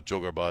parking lot,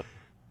 sugar butt.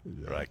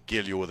 Or I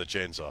kill you with a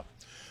chainsaw.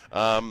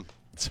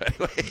 So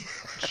anyway.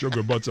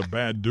 Sugar butt's a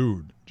bad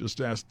dude. Just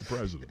ask the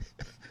president.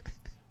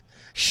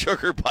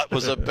 Sugar butt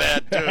was a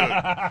bad dude. And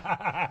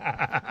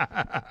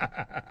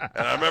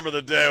I remember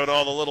the day when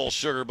all the little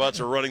sugar butts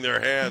were running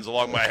their hands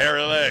along my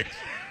hairy legs.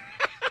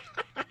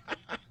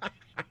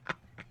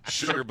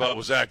 Sugar butt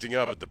was acting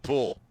up at the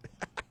pool.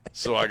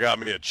 So I got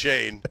me a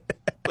chain.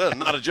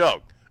 Not a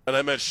joke. And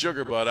I met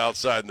sugar butt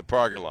outside in the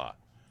parking lot.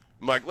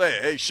 I'm like,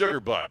 hey, sugar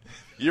butt,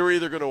 you're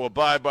either going to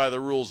abide by the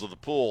rules of the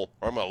pool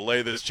or I'm going to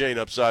lay this chain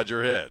upside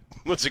your head.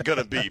 What's it going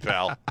to be,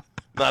 pal?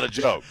 Not a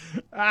joke.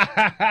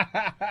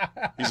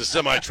 He's a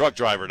semi-truck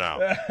driver now.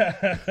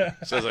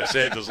 Says I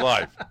saved his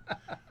life.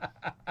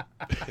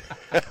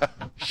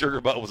 Sugar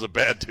butt was a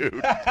bad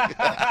dude.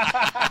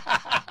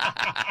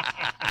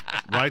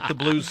 Write the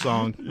blues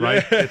song.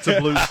 Right? It's a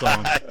blues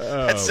song.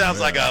 It sounds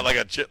like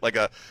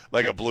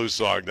a blues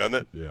song, doesn't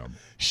it? Yeah.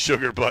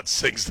 Sugar butt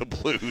sings the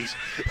blues.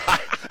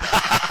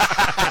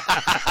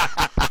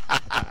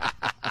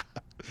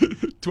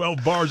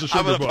 12 bars of sugar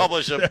I'm going to butt.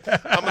 publish it.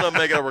 I'm going to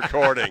make a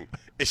recording.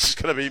 It's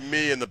just going to be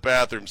me in the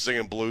bathroom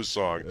singing blues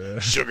song.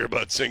 Sugar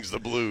butt sings the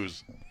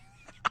blues.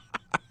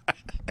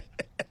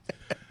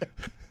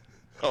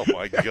 Oh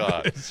my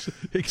God!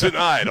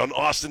 Tonight on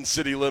Austin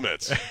City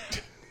Limits.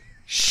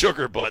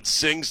 Sugar Butt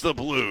sings the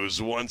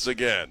blues once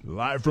again.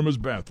 Live from his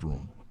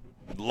bathroom.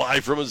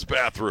 Live from his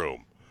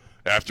bathroom.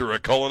 After a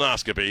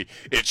colonoscopy,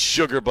 it's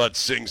Sugar Butt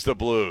sings the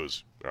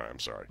blues. All right, I'm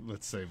sorry.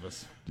 Let's save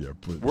us. Yeah,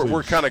 please.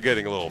 We're kind of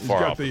getting a little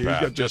far off the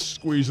path. He's got just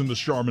squeezing the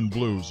Charmin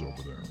blues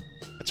over there.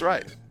 That's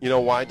right. You know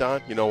why,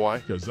 Don? You know why?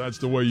 Because that's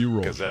the way you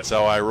roll. Because that's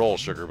how I roll,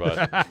 Sugar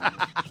Butt.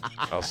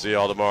 I'll see you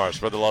all tomorrow.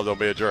 Spread the love. Don't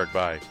be a jerk.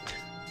 Bye.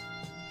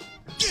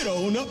 Get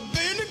on up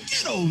and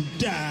get on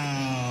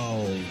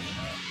down.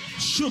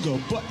 Sugar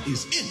butt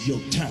is in your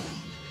town.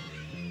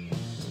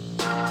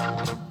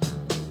 Bye.